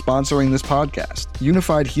Healing is sponsoring this podcast.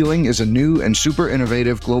 Unified Healing is a new and super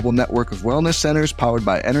innovative global network of wellness centers powered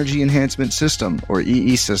by Energy Enhancement System, or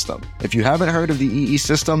EE System. If you haven't heard of the EE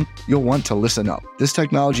System, you'll want to listen up. This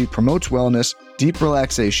technology promotes wellness, deep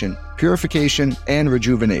relaxation, purification, and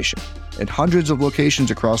rejuvenation. In hundreds of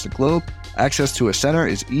locations across the globe, access to a center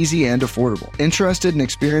is easy and affordable. Interested in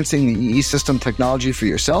experiencing the EE System technology for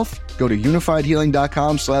yourself? Go to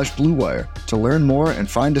unifiedhealing.com/bluewire to learn more and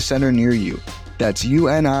find a center near you. That's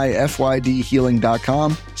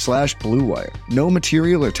unifydhealing.com/bluewire. No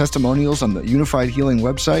material or testimonials on the Unified Healing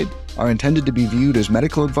website are intended to be viewed as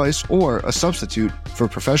medical advice or a substitute for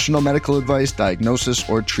professional medical advice, diagnosis,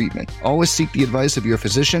 or treatment. Always seek the advice of your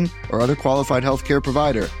physician or other qualified healthcare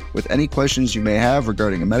provider with any questions you may have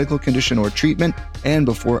regarding a medical condition or treatment and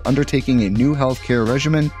before undertaking a new healthcare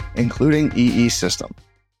regimen, including EE System.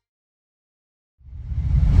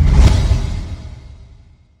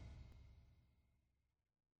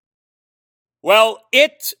 Well,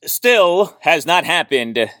 it still has not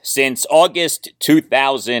happened since August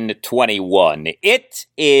 2021. It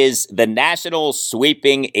is the Nationals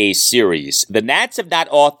sweeping a series. The Nats have not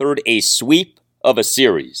authored a sweep of a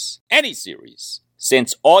series, any series,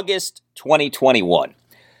 since August 2021.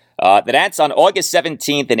 The Nats on August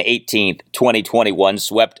 17th and 18th, 2021,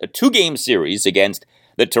 swept a 2-game series against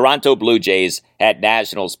the Toronto Blue Jays at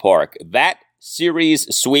Nationals Park. That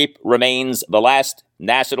series sweep remains the last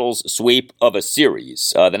Nationals sweep of a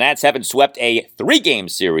series. The Nats haven't swept a 3-game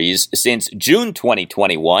series since June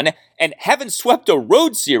 2021 and haven't swept a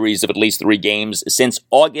road series of at least 3 games since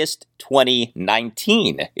August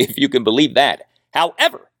 2019, if you can believe that.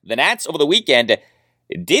 However, the Nats over the weekend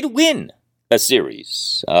did win a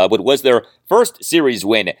series. What was their first series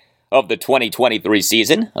win of the 2023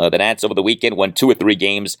 season. The Nats over the weekend won 2 of 3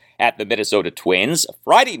 games at the Minnesota Twins.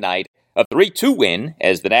 Friday night, a 3-2 win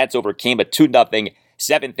as the Nats overcame a 2-0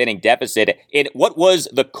 7th-inning deficit in what was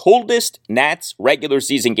the coldest Nats regular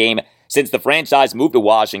season game since the franchise moved to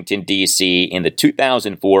Washington, D.C. in the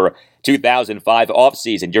 2004-2005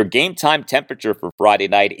 offseason. Your game time temperature for Friday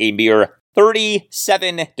night, a mere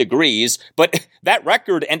 37 degrees, but that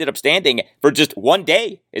record ended up standing for just one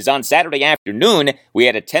day, as on Saturday afternoon, we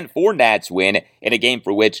had a 10-4 Nats win in a game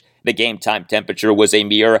for which the game time temperature was a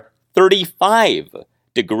mere 35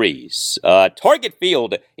 degrees. Target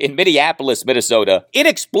Field in Minneapolis, Minnesota,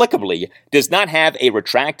 inexplicably does not have a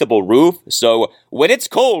retractable roof, so when it's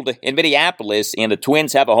cold in Minneapolis and the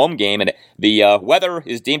Twins have a home game and the weather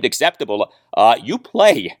is deemed acceptable, You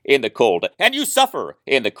play in the cold, and you suffer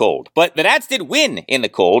in the cold. But the Nats did win in the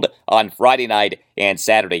cold on Friday night and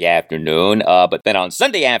Saturday afternoon. But then on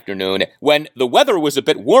Sunday afternoon, when the weather was a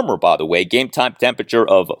bit warmer, by the way, game time temperature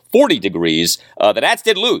of 40 degrees, the Nats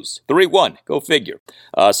did lose 3-1. Go figure.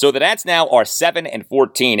 So the Nats now are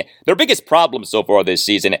 7-14. Their biggest problem so far this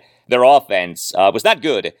season, their offense was not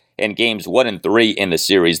good in games 1 and 3 in the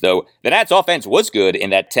series, though the Nats offense was good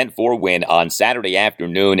in that 10-4 win on Saturday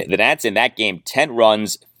afternoon. The Nats in that game, 10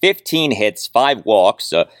 runs, 15 hits, 5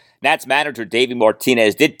 walks. Nats manager Davey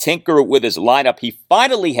Martinez did tinker with his lineup. He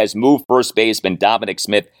finally has moved first baseman Dominic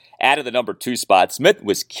Smith out of the number 2 spot. Smith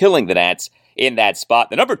was killing the Nats in that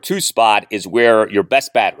spot. The number 2 spot is where your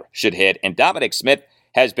best batter should hit, and Dominic Smith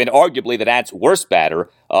has been arguably the Nats' worst batter.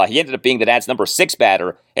 He ended up being the Nats' number 6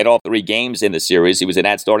 batter at all 3 games in the series. He was the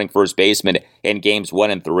Nats' starting first baseman in games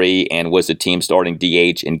 1 and 3 and was the team starting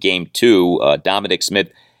DH in game 2. Dominic Smith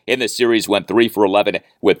in the series went 3 for 11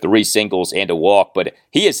 with 3 singles and a walk, but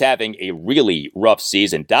he is having a really rough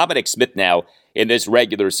season. Dominic Smith now in this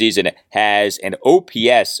regular season has an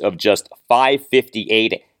OPS of just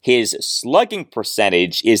 .558. His slugging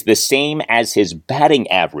percentage is the same as his batting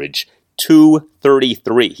average,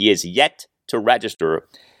 .233. He is yet to register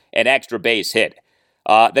an extra base hit.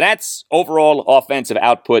 The Nats' overall offensive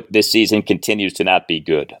output this season continues to not be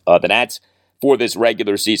good. The Nats, for this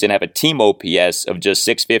regular season, have a team OPS of just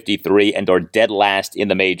 .653 and are dead last in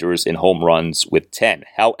the majors in home runs with 10.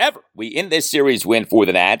 However, we in this series win for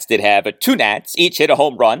the Nats did have 2 Nats each hit a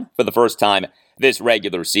home run for the first time this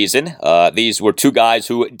regular season. These were 2 guys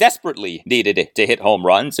who desperately needed to hit home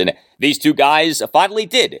runs, and these 2 guys finally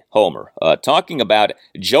did homer. Talking about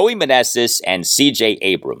Joey Meneses and C.J.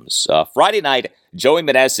 Abrams. Friday night, Joey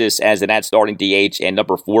Meneses as the Nats starting DH and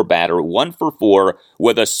number 4 batter, 1 for 4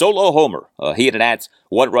 with a solo homer. He had the Nats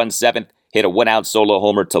 1-run 7th, hit a 1-out solo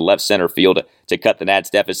homer to left center field to cut the Nats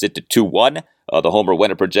deficit to 2-1. The homer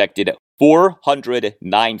went a projected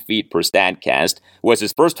 409 feet per Statcast, was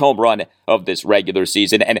his first home run of this regular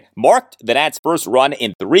season, and marked the Nats' first run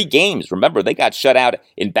in 3 games. Remember, they got shut out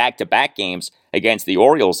in back-to-back games against the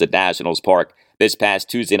Orioles at Nationals Park this past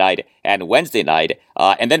Tuesday night and Wednesday night.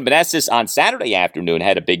 And then Meneses on Saturday afternoon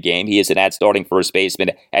had a big game. He is the Nats starting first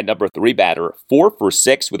baseman and number 3 batter, 4 for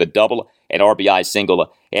 6 with a double, an RBI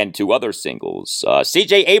single, and 2 other singles.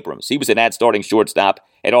 C.J. Abrams, he was the Nats starting shortstop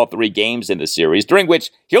at all 3 games in the series, during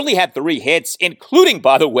which he only had 3 hits, including,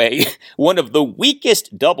 by the way, one of the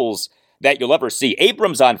weakest doubles that you'll ever see.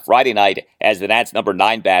 Abrams on Friday night as the Nats number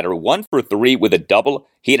 9 batter, 1 for 3 with a double.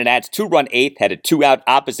 He had a Nats 2-run 8th, had a 2-out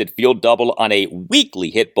opposite field double on a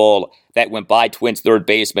weakly hit ball that went by Twins third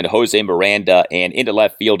baseman Jose Miranda and into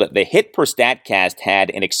left field. The hit per Statcast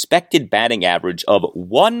had an expected batting average of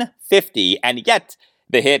 150, and yet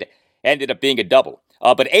the hit ended up being a double.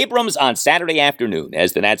 But Abrams on Saturday afternoon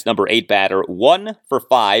as the Nats number 8 batter, 1 for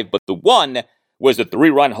 5, but the 1 was a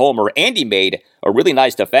 3-run homer, and he made a really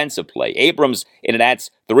nice defensive play. Abrams in the Nats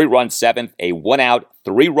 3-run 7th, a 1-out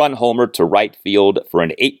 3-run homer to right field for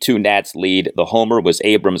an 8-2 Nats lead. The homer was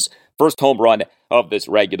Abrams' first home run of this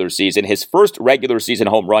regular season, his first regular season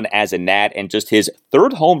home run as a Nat, and just his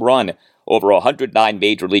 3rd home run over 109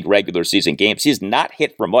 Major League regular season games. He's not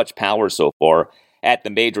hit for much power so far at the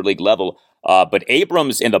Major League level. But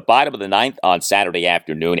Abrams in the bottom of the 9th on Saturday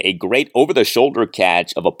afternoon, a great over-the-shoulder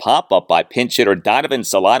catch of a pop-up by pinch hitter Donovan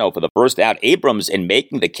Solano for the first out. Abrams, in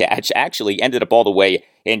making the catch, actually ended up all the way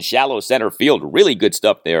in shallow center field. Really good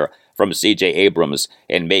stuff there from C.J. Abrams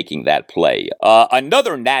in making that play.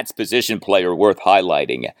 Another Nats position player worth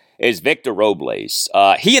highlighting is Victor Robles.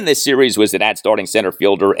 He in this series was the Nats starting center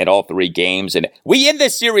fielder in all 3 games, and we in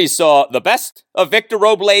this series saw the best of Victor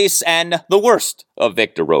Robles and the worst of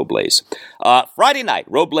Victor Robles. Friday night,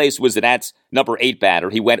 Robles was the Nats number 8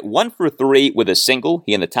 batter. He went 1 for 3 with a single.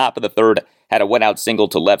 He in the top of the 3rd had a 1-out single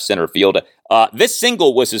to left center field. This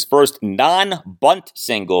single was his first non-bunt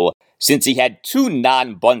single since he had 2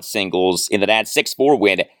 non-bunt singles in the Nats 6-4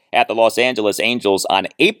 win at the Los Angeles Angels on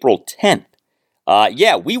April 10th.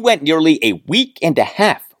 We went nearly a week and a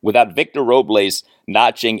half without Victor Robles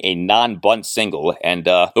notching a non-bunt single, and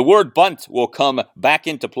the word bunt will come back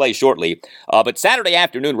into play shortly. But Saturday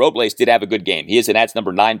afternoon, Robles did have a good game. He is the Nats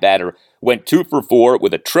number 9 batter, went 2 for 4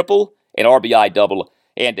 with a triple, an RBI double,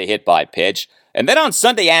 and a hit by pitch. And then on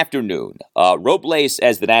Sunday afternoon, Robles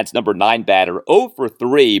as the Nats number 9 batter, 0 for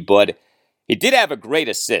 3, but he did have a great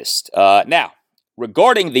assist. Now,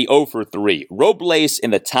 regarding the 0 for 3, Robles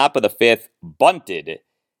in the top of the 5th bunted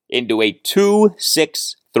into a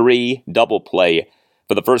 2-6-3 double play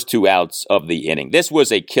for the first 2 outs of the inning. This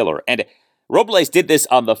was a killer, and Robles did this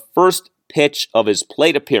on the first pitch of his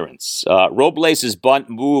plate appearance. Robles' bunt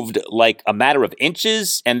moved like a matter of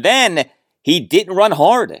inches, and then he didn't run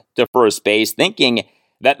hard to first base, thinking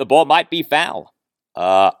that the ball might be foul.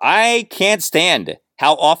 I can't stand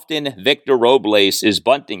how often Victor Robles is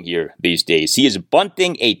bunting here these days. He is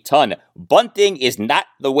bunting a ton. Bunting is not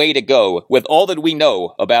the way to go with all that we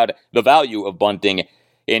know about the value of bunting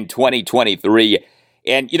in 2023.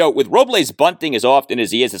 And, with Robles bunting as often as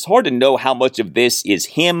he is, it's hard to know how much of this is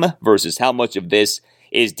him versus how much of this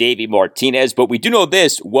is Davey Martinez. But we do know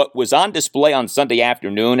this, what was on display on Sunday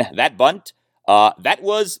afternoon, that bunt, that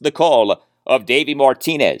was the call of Davey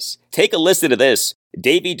Martinez. Take a listen to this.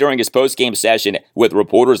 Davey during his post-game session with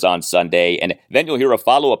reporters on Sunday, and then you'll hear a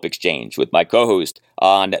follow-up exchange with my co-host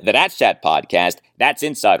on the Nats Chat podcast. That's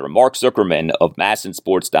insider Mark Zuckerman of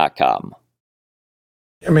MASNsports.com.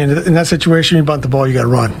 I mean, in that situation, you bunt the ball, you got to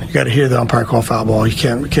run. You got to hear the umpire call foul ball. You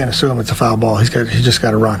can't assume it's a foul ball. He just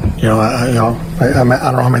got to run. I don't know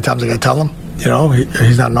how many times I got to tell him.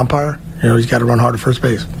 He's not an umpire. He's got to run hard at first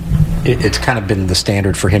base. It's kind of been the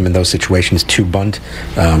standard for him in those situations to bunt,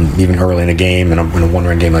 even early in a game and in a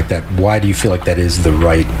one-run game like that. Why do you feel like that is the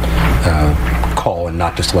right call and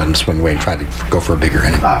not just let him swing away and try to go for a bigger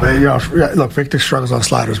inning? Look, Victor struggles on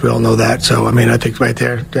sliders. We all know that. So, I think right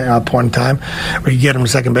there, at a point in time, we can get him to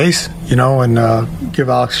second base, and give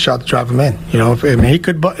Alex a shot to drive him in. He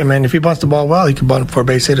could. If he bunts the ball well, he can bunt for a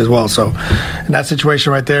base hit as well. So, in that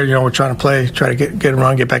situation right there, we're trying to try to get him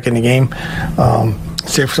run, get back in the game.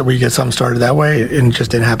 See if we get something started that way, and it just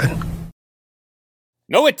didn't happen.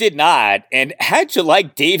 No, it did not. And how'd you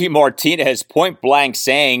like Davey Martinez point blank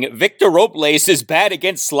saying Victor Robles is bad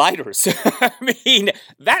against sliders? I mean,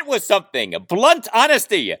 that was something. Blunt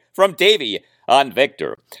honesty from Davey on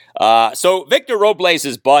Victor. So Victor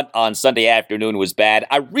Robles' bunt on Sunday afternoon was bad.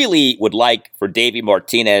 I really would like for Davey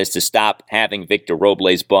Martinez to stop having Victor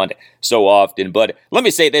Robles bunt so often. But let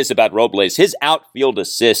me say this about Robles. His outfield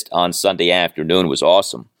assist on Sunday afternoon was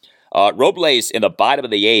awesome. Robles in the bottom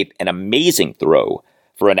of the eighth, an amazing throw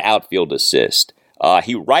for an outfield assist.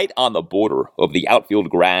 He right on the border of the outfield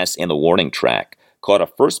grass and the warning track caught a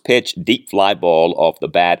first pitch deep fly ball off the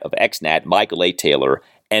bat of ex-Nat Michael A. Taylor,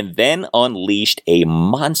 and then unleashed a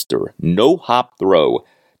monster no-hop throw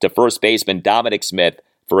to first baseman Dominic Smith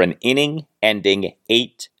for an inning-ending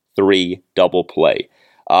 8-3 double play.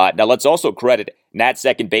 Now let's also credit Nat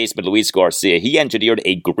second baseman Luis Garcia. He engineered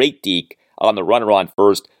a great deke on the runner on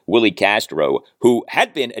first, Willie Castro, who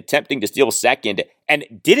had been attempting to steal second and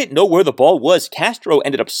didn't know where the ball was. Castro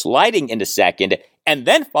ended up sliding into second and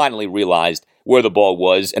then finally realized where the ball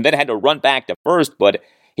was and then had to run back to first, but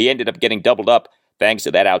he ended up getting doubled up thanks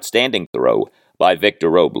to that outstanding throw by Victor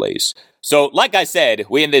Robles. So, like I said,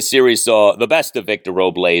 we in this series saw the best of Victor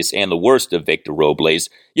Robles and the worst of Victor Robles.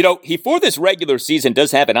 He for this regular season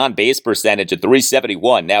does have an on-base percentage of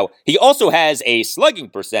 .371. Now, he also has a slugging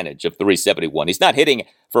percentage of .371. He's not hitting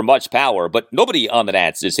for much power, but nobody on the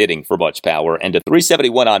Nats is hitting for much power, and a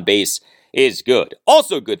 .371 on base is good.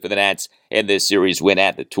 Also good for the Nats in this series win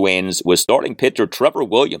at the Twins was starting pitcher Trevor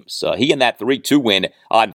Williams. He in that 3-2 win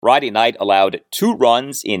on Friday night allowed 2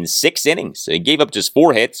 runs in 6 innings. He gave up just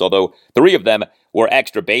 4 hits, although 3 of them were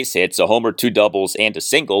extra base hits, a homer, 2 doubles, and a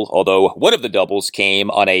single, although one of the doubles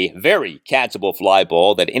came on a very catchable fly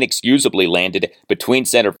ball that inexcusably landed between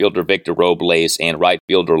center fielder Victor Robles and right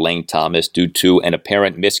fielder Lane Thomas due to an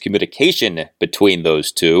apparent miscommunication between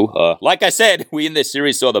those two. Like I said, we in this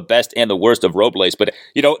series saw the best and the worst of Robles, but,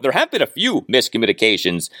 there have been a few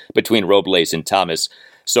miscommunications between Robles and Thomas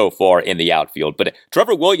so far in the outfield. But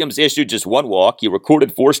Trevor Williams issued just 1 walk. He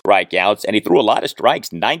recorded 4 strikeouts, and he threw a lot of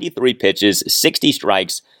strikes, 93 pitches, 60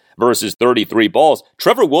 strikes versus 33 balls.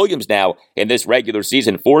 Trevor Williams now in this regular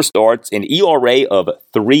season, 4 starts, an ERA of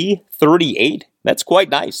 3.38. That's quite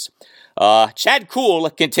nice. Chad Kuhl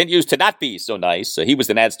continues to not be so nice. He was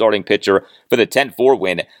the Nats starting pitcher for the 10-4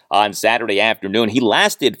 win on Saturday afternoon. He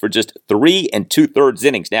lasted for just 3 2/3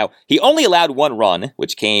 innings. Now, he only allowed 1 run,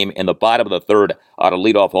 which came in the bottom of the third on a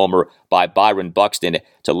leadoff homer by Byron Buxton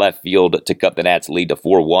to left field to cut the Nats lead to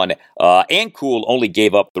 4-1. And Kuhl only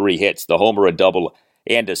gave up 3 hits, the homer, a double,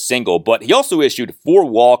 and a single, but he also issued 4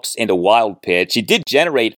 walks and a wild pitch. He did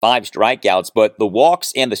generate 5 strikeouts, but the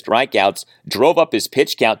walks and the strikeouts drove up his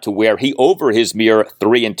pitch count to where he, over his mere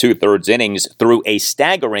 3 2/3 innings, threw a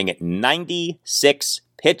staggering 96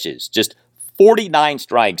 pitches, just 49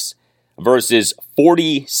 strikes versus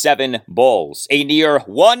 47 balls, a near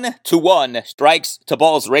 1-to-1 strikes to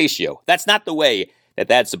balls ratio. That's not the way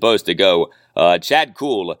that's supposed to go. Chad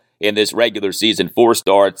Kuhl in this regular season, 4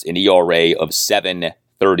 starts, an ERA of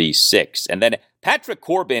 7.36. And then Patrick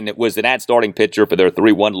Corbin was the Nats starting pitcher for their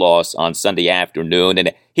 3-1 loss on Sunday afternoon,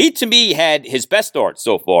 and he, to me, had his best start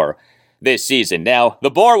so far this season. Now, the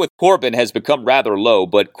bar with Corbin has become rather low,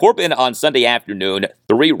 but Corbin on Sunday afternoon,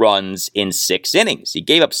 3 runs in 6 innings. He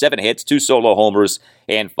gave up 7 hits, 2 solo homers,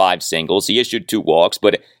 and 5 singles. He issued 2 walks,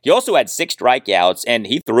 but he also had 6 strikeouts, and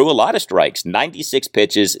he threw a lot of strikes. 96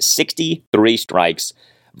 pitches, 63 strikes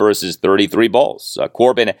versus 33 balls.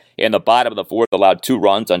 Corbin, in the bottom of the 4th, allowed 2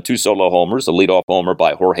 runs on 2 solo homers, a leadoff homer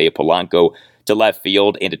by Jorge Polanco to left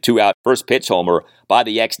field, and a 2-out first pitch homer by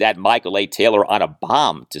the ex-Nat Michael A. Taylor on a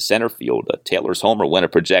bomb to center field. Taylor's homer went a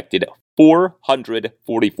projected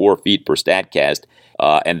 444 feet per Statcast,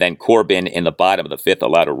 and then Corbin in the bottom of the 5th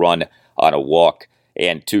allowed a run on a walk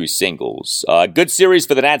and 2 singles. Good series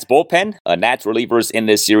for the Nats bullpen. Nats relievers in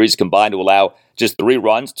this series combined to allow just 3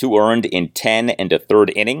 runs, 2 earned in 10 and a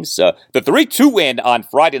third innings. The 3-2 win on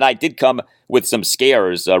Friday night did come with some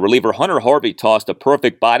scares. Reliever Hunter Harvey tossed a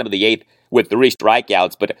perfect bottom of the 8th with 3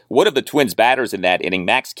 strikeouts, but one of the Twins' batters in that inning,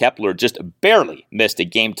 Max Kepler, just barely missed a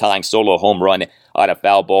game-tying solo home run on a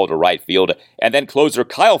foul ball to right field. And then closer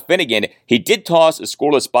Kyle Finnegan, he did toss a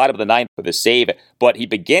scoreless bottom of the 9th for the save, but he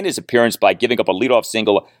began his appearance by giving up a leadoff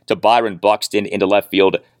single to Byron Buxton into left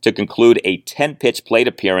field to conclude a 10-pitch plate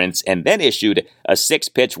appearance, and then issued a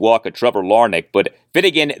 6-pitch walk to Trevor Larnach. But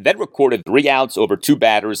Finnegan then recorded 3 outs over 2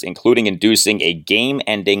 batters, including inducing a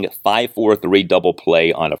game-ending 5-4-3 double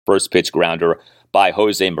play on a first-pitch grounder by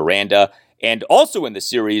Jose Miranda. And also in the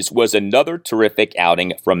series was another terrific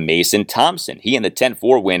outing from Mason Thompson. He, in the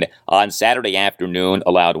 10-4 win on Saturday afternoon,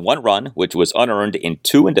 allowed 1 run, which was unearned in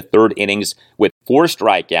 2 and a third innings with 4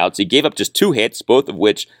 strikeouts. He gave up just 2 hits, both of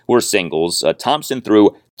which were singles. Thompson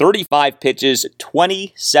threw 35 pitches,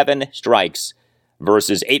 27 strikes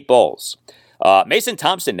versus 8 balls. Mason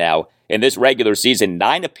Thompson now, in this regular season,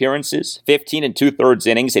 9 appearances, 15 and 2/3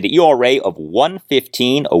 innings, an ERA of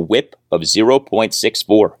 1.15, a whip of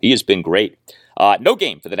 0.64. He has been great. No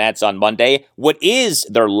game for the Nats on Monday, what is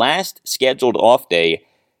their last scheduled off day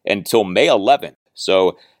until May 11th.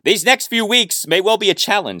 So these next few weeks may well be a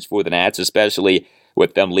challenge for the Nats, especially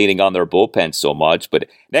with them leaning on their bullpen so much. But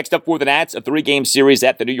next up for the Nats, a 3-game series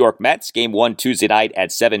at the New York Mets. Game 1 Tuesday night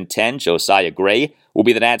at 7:10, Josiah Gray will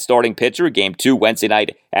be the Nats starting pitcher. Game 2 Wednesday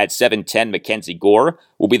night at 7:10, Mackenzie Gore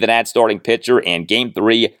will be the Nats starting pitcher. And Game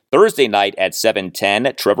 3 Thursday night at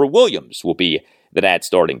 7:10, Trevor Williams will be the Nats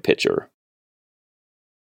starting pitcher.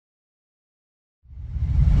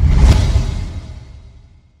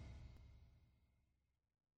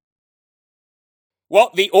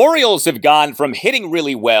 Well, the Orioles have gone from hitting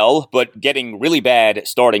really well, but getting really bad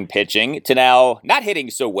starting pitching, to now not hitting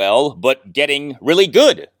so well, but getting really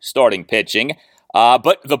good starting pitching.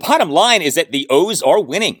 But the bottom line is that the O's are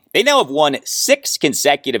winning. They now have won 6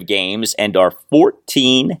 consecutive games and are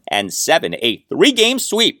 14-7, a 3-game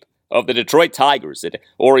sweep of the Detroit Tigers at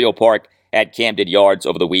Oriole Park at Camden Yards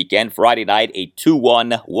over the weekend. Friday night, a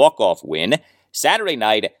 2-1 walk-off win. Saturday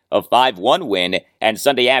night, a 5-1 win. And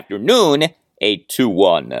Sunday afternoon, a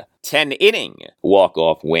 2-1 10-inning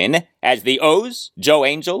walk-off win, as the O's, Joe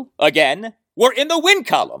Angel, again, were in the win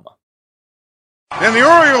column. And the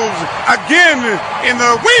Orioles, again, in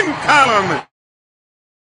the win column.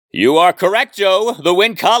 You are correct, Joe. The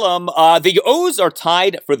win column. The O's are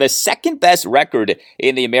tied for the second-best record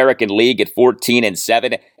in the American League at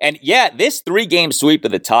 14-7. And yeah, this 3-game sweep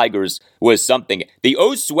of the Tigers was something. The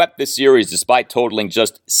O's swept the series despite totaling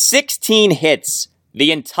just 16 hits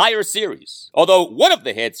the entire series. Although one of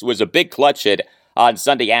the hits was a big clutch hit on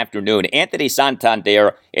Sunday afternoon. Anthony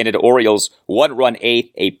Santander in an Orioles 1-run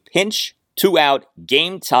 8th, a pinch, 2-out,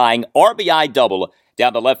 game-tying RBI double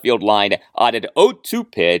down the left field line on an 0-2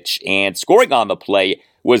 pitch, and scoring on the play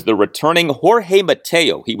was the returning Jorge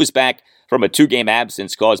Mateo. He was back from a 2-game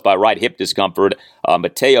absence caused by right hip discomfort.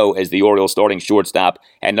 Mateo as the Orioles starting shortstop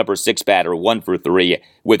and number 6 batter, 1 for 3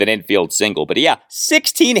 with an infield single. But yeah,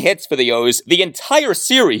 16 hits for the O's the entire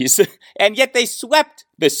series, and yet they swept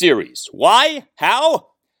the series. Why?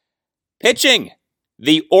 How? Pitching.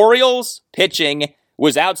 The Orioles' pitching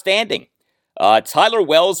was outstanding. Tyler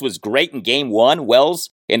Wells was great in Game 1.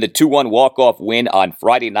 Wells in the 2-1 walk-off win on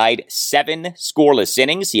Friday night, 7 scoreless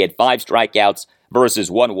innings. He had 5 strikeouts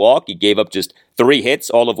versus 1 walk. He gave up just 3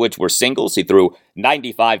 hits, all of which were singles. He threw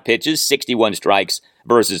 95 pitches, 61 strikes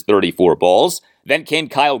versus 34 balls. Then came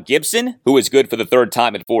Kyle Gibson, who was good for the 3rd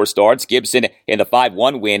time in 4 starts. Gibson in the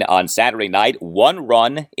 5-1 win on Saturday night, 1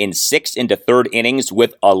 run in 6 and a third innings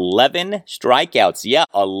with 11 strikeouts. Yeah,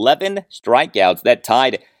 11 strikeouts. That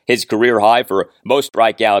tied his career high for most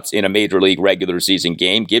strikeouts in a Major League regular season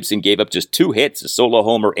game. Gibson gave up just 2 hits, a solo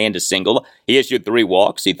homer and a single. He issued 3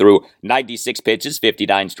 walks. He threw 96 pitches,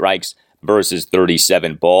 59 strikes versus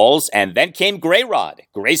 37 balls. And then came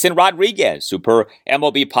Grayson Rodriguez, who per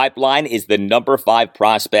MLB Pipeline is the number 5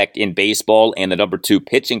 prospect in baseball and the number 2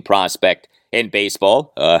 pitching prospect in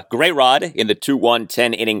baseball. Rod in the 2-1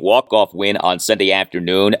 10-inning walk-off win on Sunday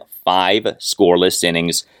afternoon, 5 scoreless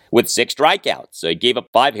innings with 6 strikeouts. So he gave up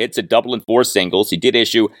 5 hits, a double and 4 singles. He did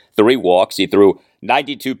issue 3 walks. He threw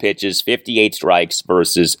 92 pitches, 58 strikes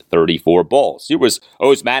versus 34 balls. Here was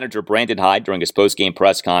O's manager Brandon Hyde during his post-game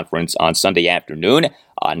press conference on Sunday afternoon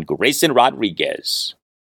on Grayson Rodriguez.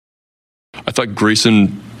 I thought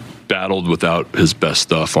Grayson battled without his best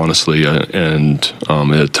stuff, honestly, and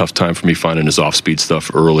had a tough time for me finding his off-speed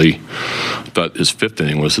stuff early. I thought his 5th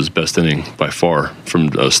inning was his best inning by far from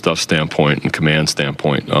a stuff standpoint and command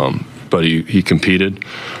standpoint. But he competed.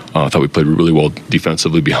 I thought we played really well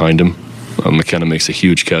defensively behind him. McKenna makes a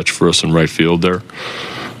huge catch for us in right field there.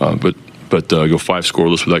 But go 5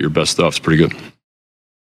 scoreless without your best stuff is pretty good.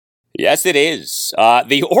 Yes, it is.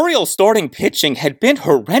 The Orioles starting pitching had been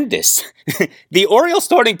horrendous. The Orioles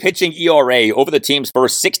starting pitching ERA over the team's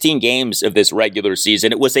first 16 games of this regular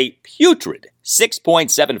season, it was a putrid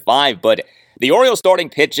 6.75, but the Orioles starting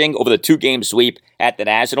pitching over the 2-game sweep at the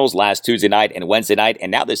Nationals last Tuesday night and Wednesday night,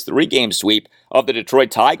 and now this 3-game sweep of the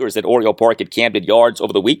Detroit Tigers at Oriole Park at Camden Yards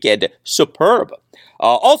over the weekend, superb.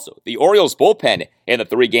 Also, the Orioles bullpen in the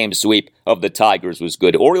 3-game sweep of the Tigers was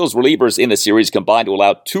good. Orioles relievers in the series combined to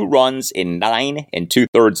allow 2 runs in 9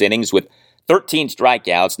 2/3 innings with 13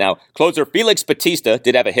 strikeouts. Now, closer Felix Bautista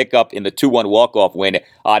did have a hiccup in the 2-1 walk-off win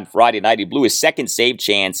on Friday night. He blew his 2nd save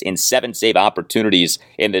chance in 7 save opportunities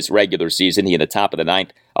in this regular season. He, in the top of the 9th,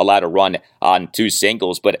 allowed a run on 2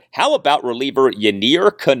 singles. But how about reliever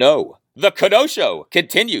Yennier Cano? The Cano Show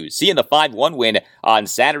continues. He in the 5-1 win on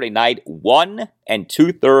Saturday night, 1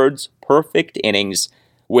 2/3 perfect innings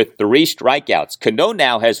with 3 strikeouts. Cano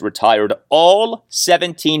now has retired all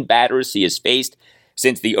 17 batters he has faced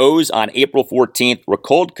since the O's on April 14th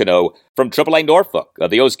recalled Cano from AAA Norfolk.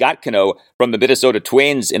 The O's got Cano from the Minnesota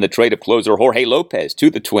Twins in the trade of closer Jorge Lopez to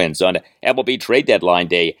the Twins on MLB trade deadline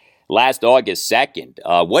day last August 2nd.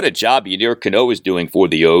 What a job Yennier Cano is doing for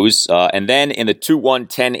the O's. And then in the 2-1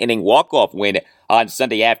 10-inning walk-off win on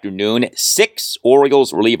Sunday afternoon, 6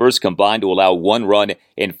 Orioles relievers combined to allow 1 run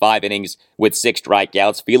in 5 innings with 6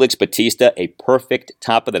 strikeouts. Felix Bautista, a perfect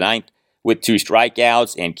top of the 9th with 2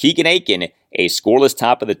 strikeouts, and Keegan Aiken, a scoreless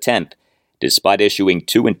top of the 10th, despite issuing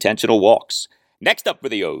 2 intentional walks. Next up for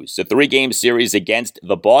the O's, a 3-game series against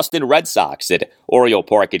the Boston Red Sox at Oriole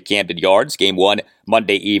Park at Camden Yards. Game 1,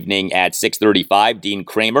 Monday evening at 6:35. Dean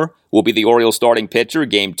Kramer will be the Orioles starting pitcher.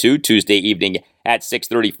 Game 2, Tuesday evening at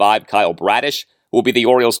 6:35. Kyle Bradish will be the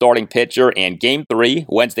Orioles starting pitcher. And Game 3,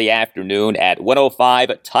 Wednesday afternoon at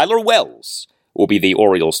 1:05. Tyler Wells will be the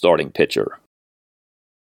Orioles starting pitcher.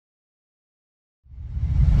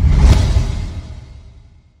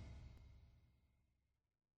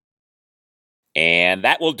 And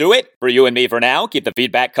that will do it for you and me for now. Keep the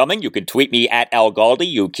feedback coming. You can tweet me at Al Galdi.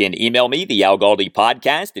 You can email me, the Al Galdi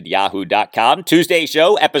podcast at yahoo.com. Tuesday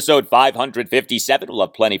show, episode 557. We'll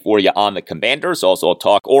have plenty for you on the Commanders. Also, I'll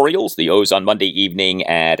talk Orioles. The O's on Monday evening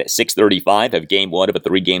at 6:35 have game 1 of a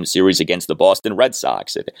 3-game series against the Boston Red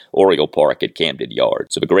Sox at Oriole Park at Camden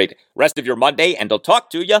Yards. Have a great rest of your Monday, and I'll talk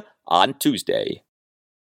to you on Tuesday.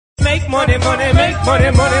 Make money, money, make money,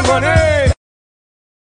 money, money.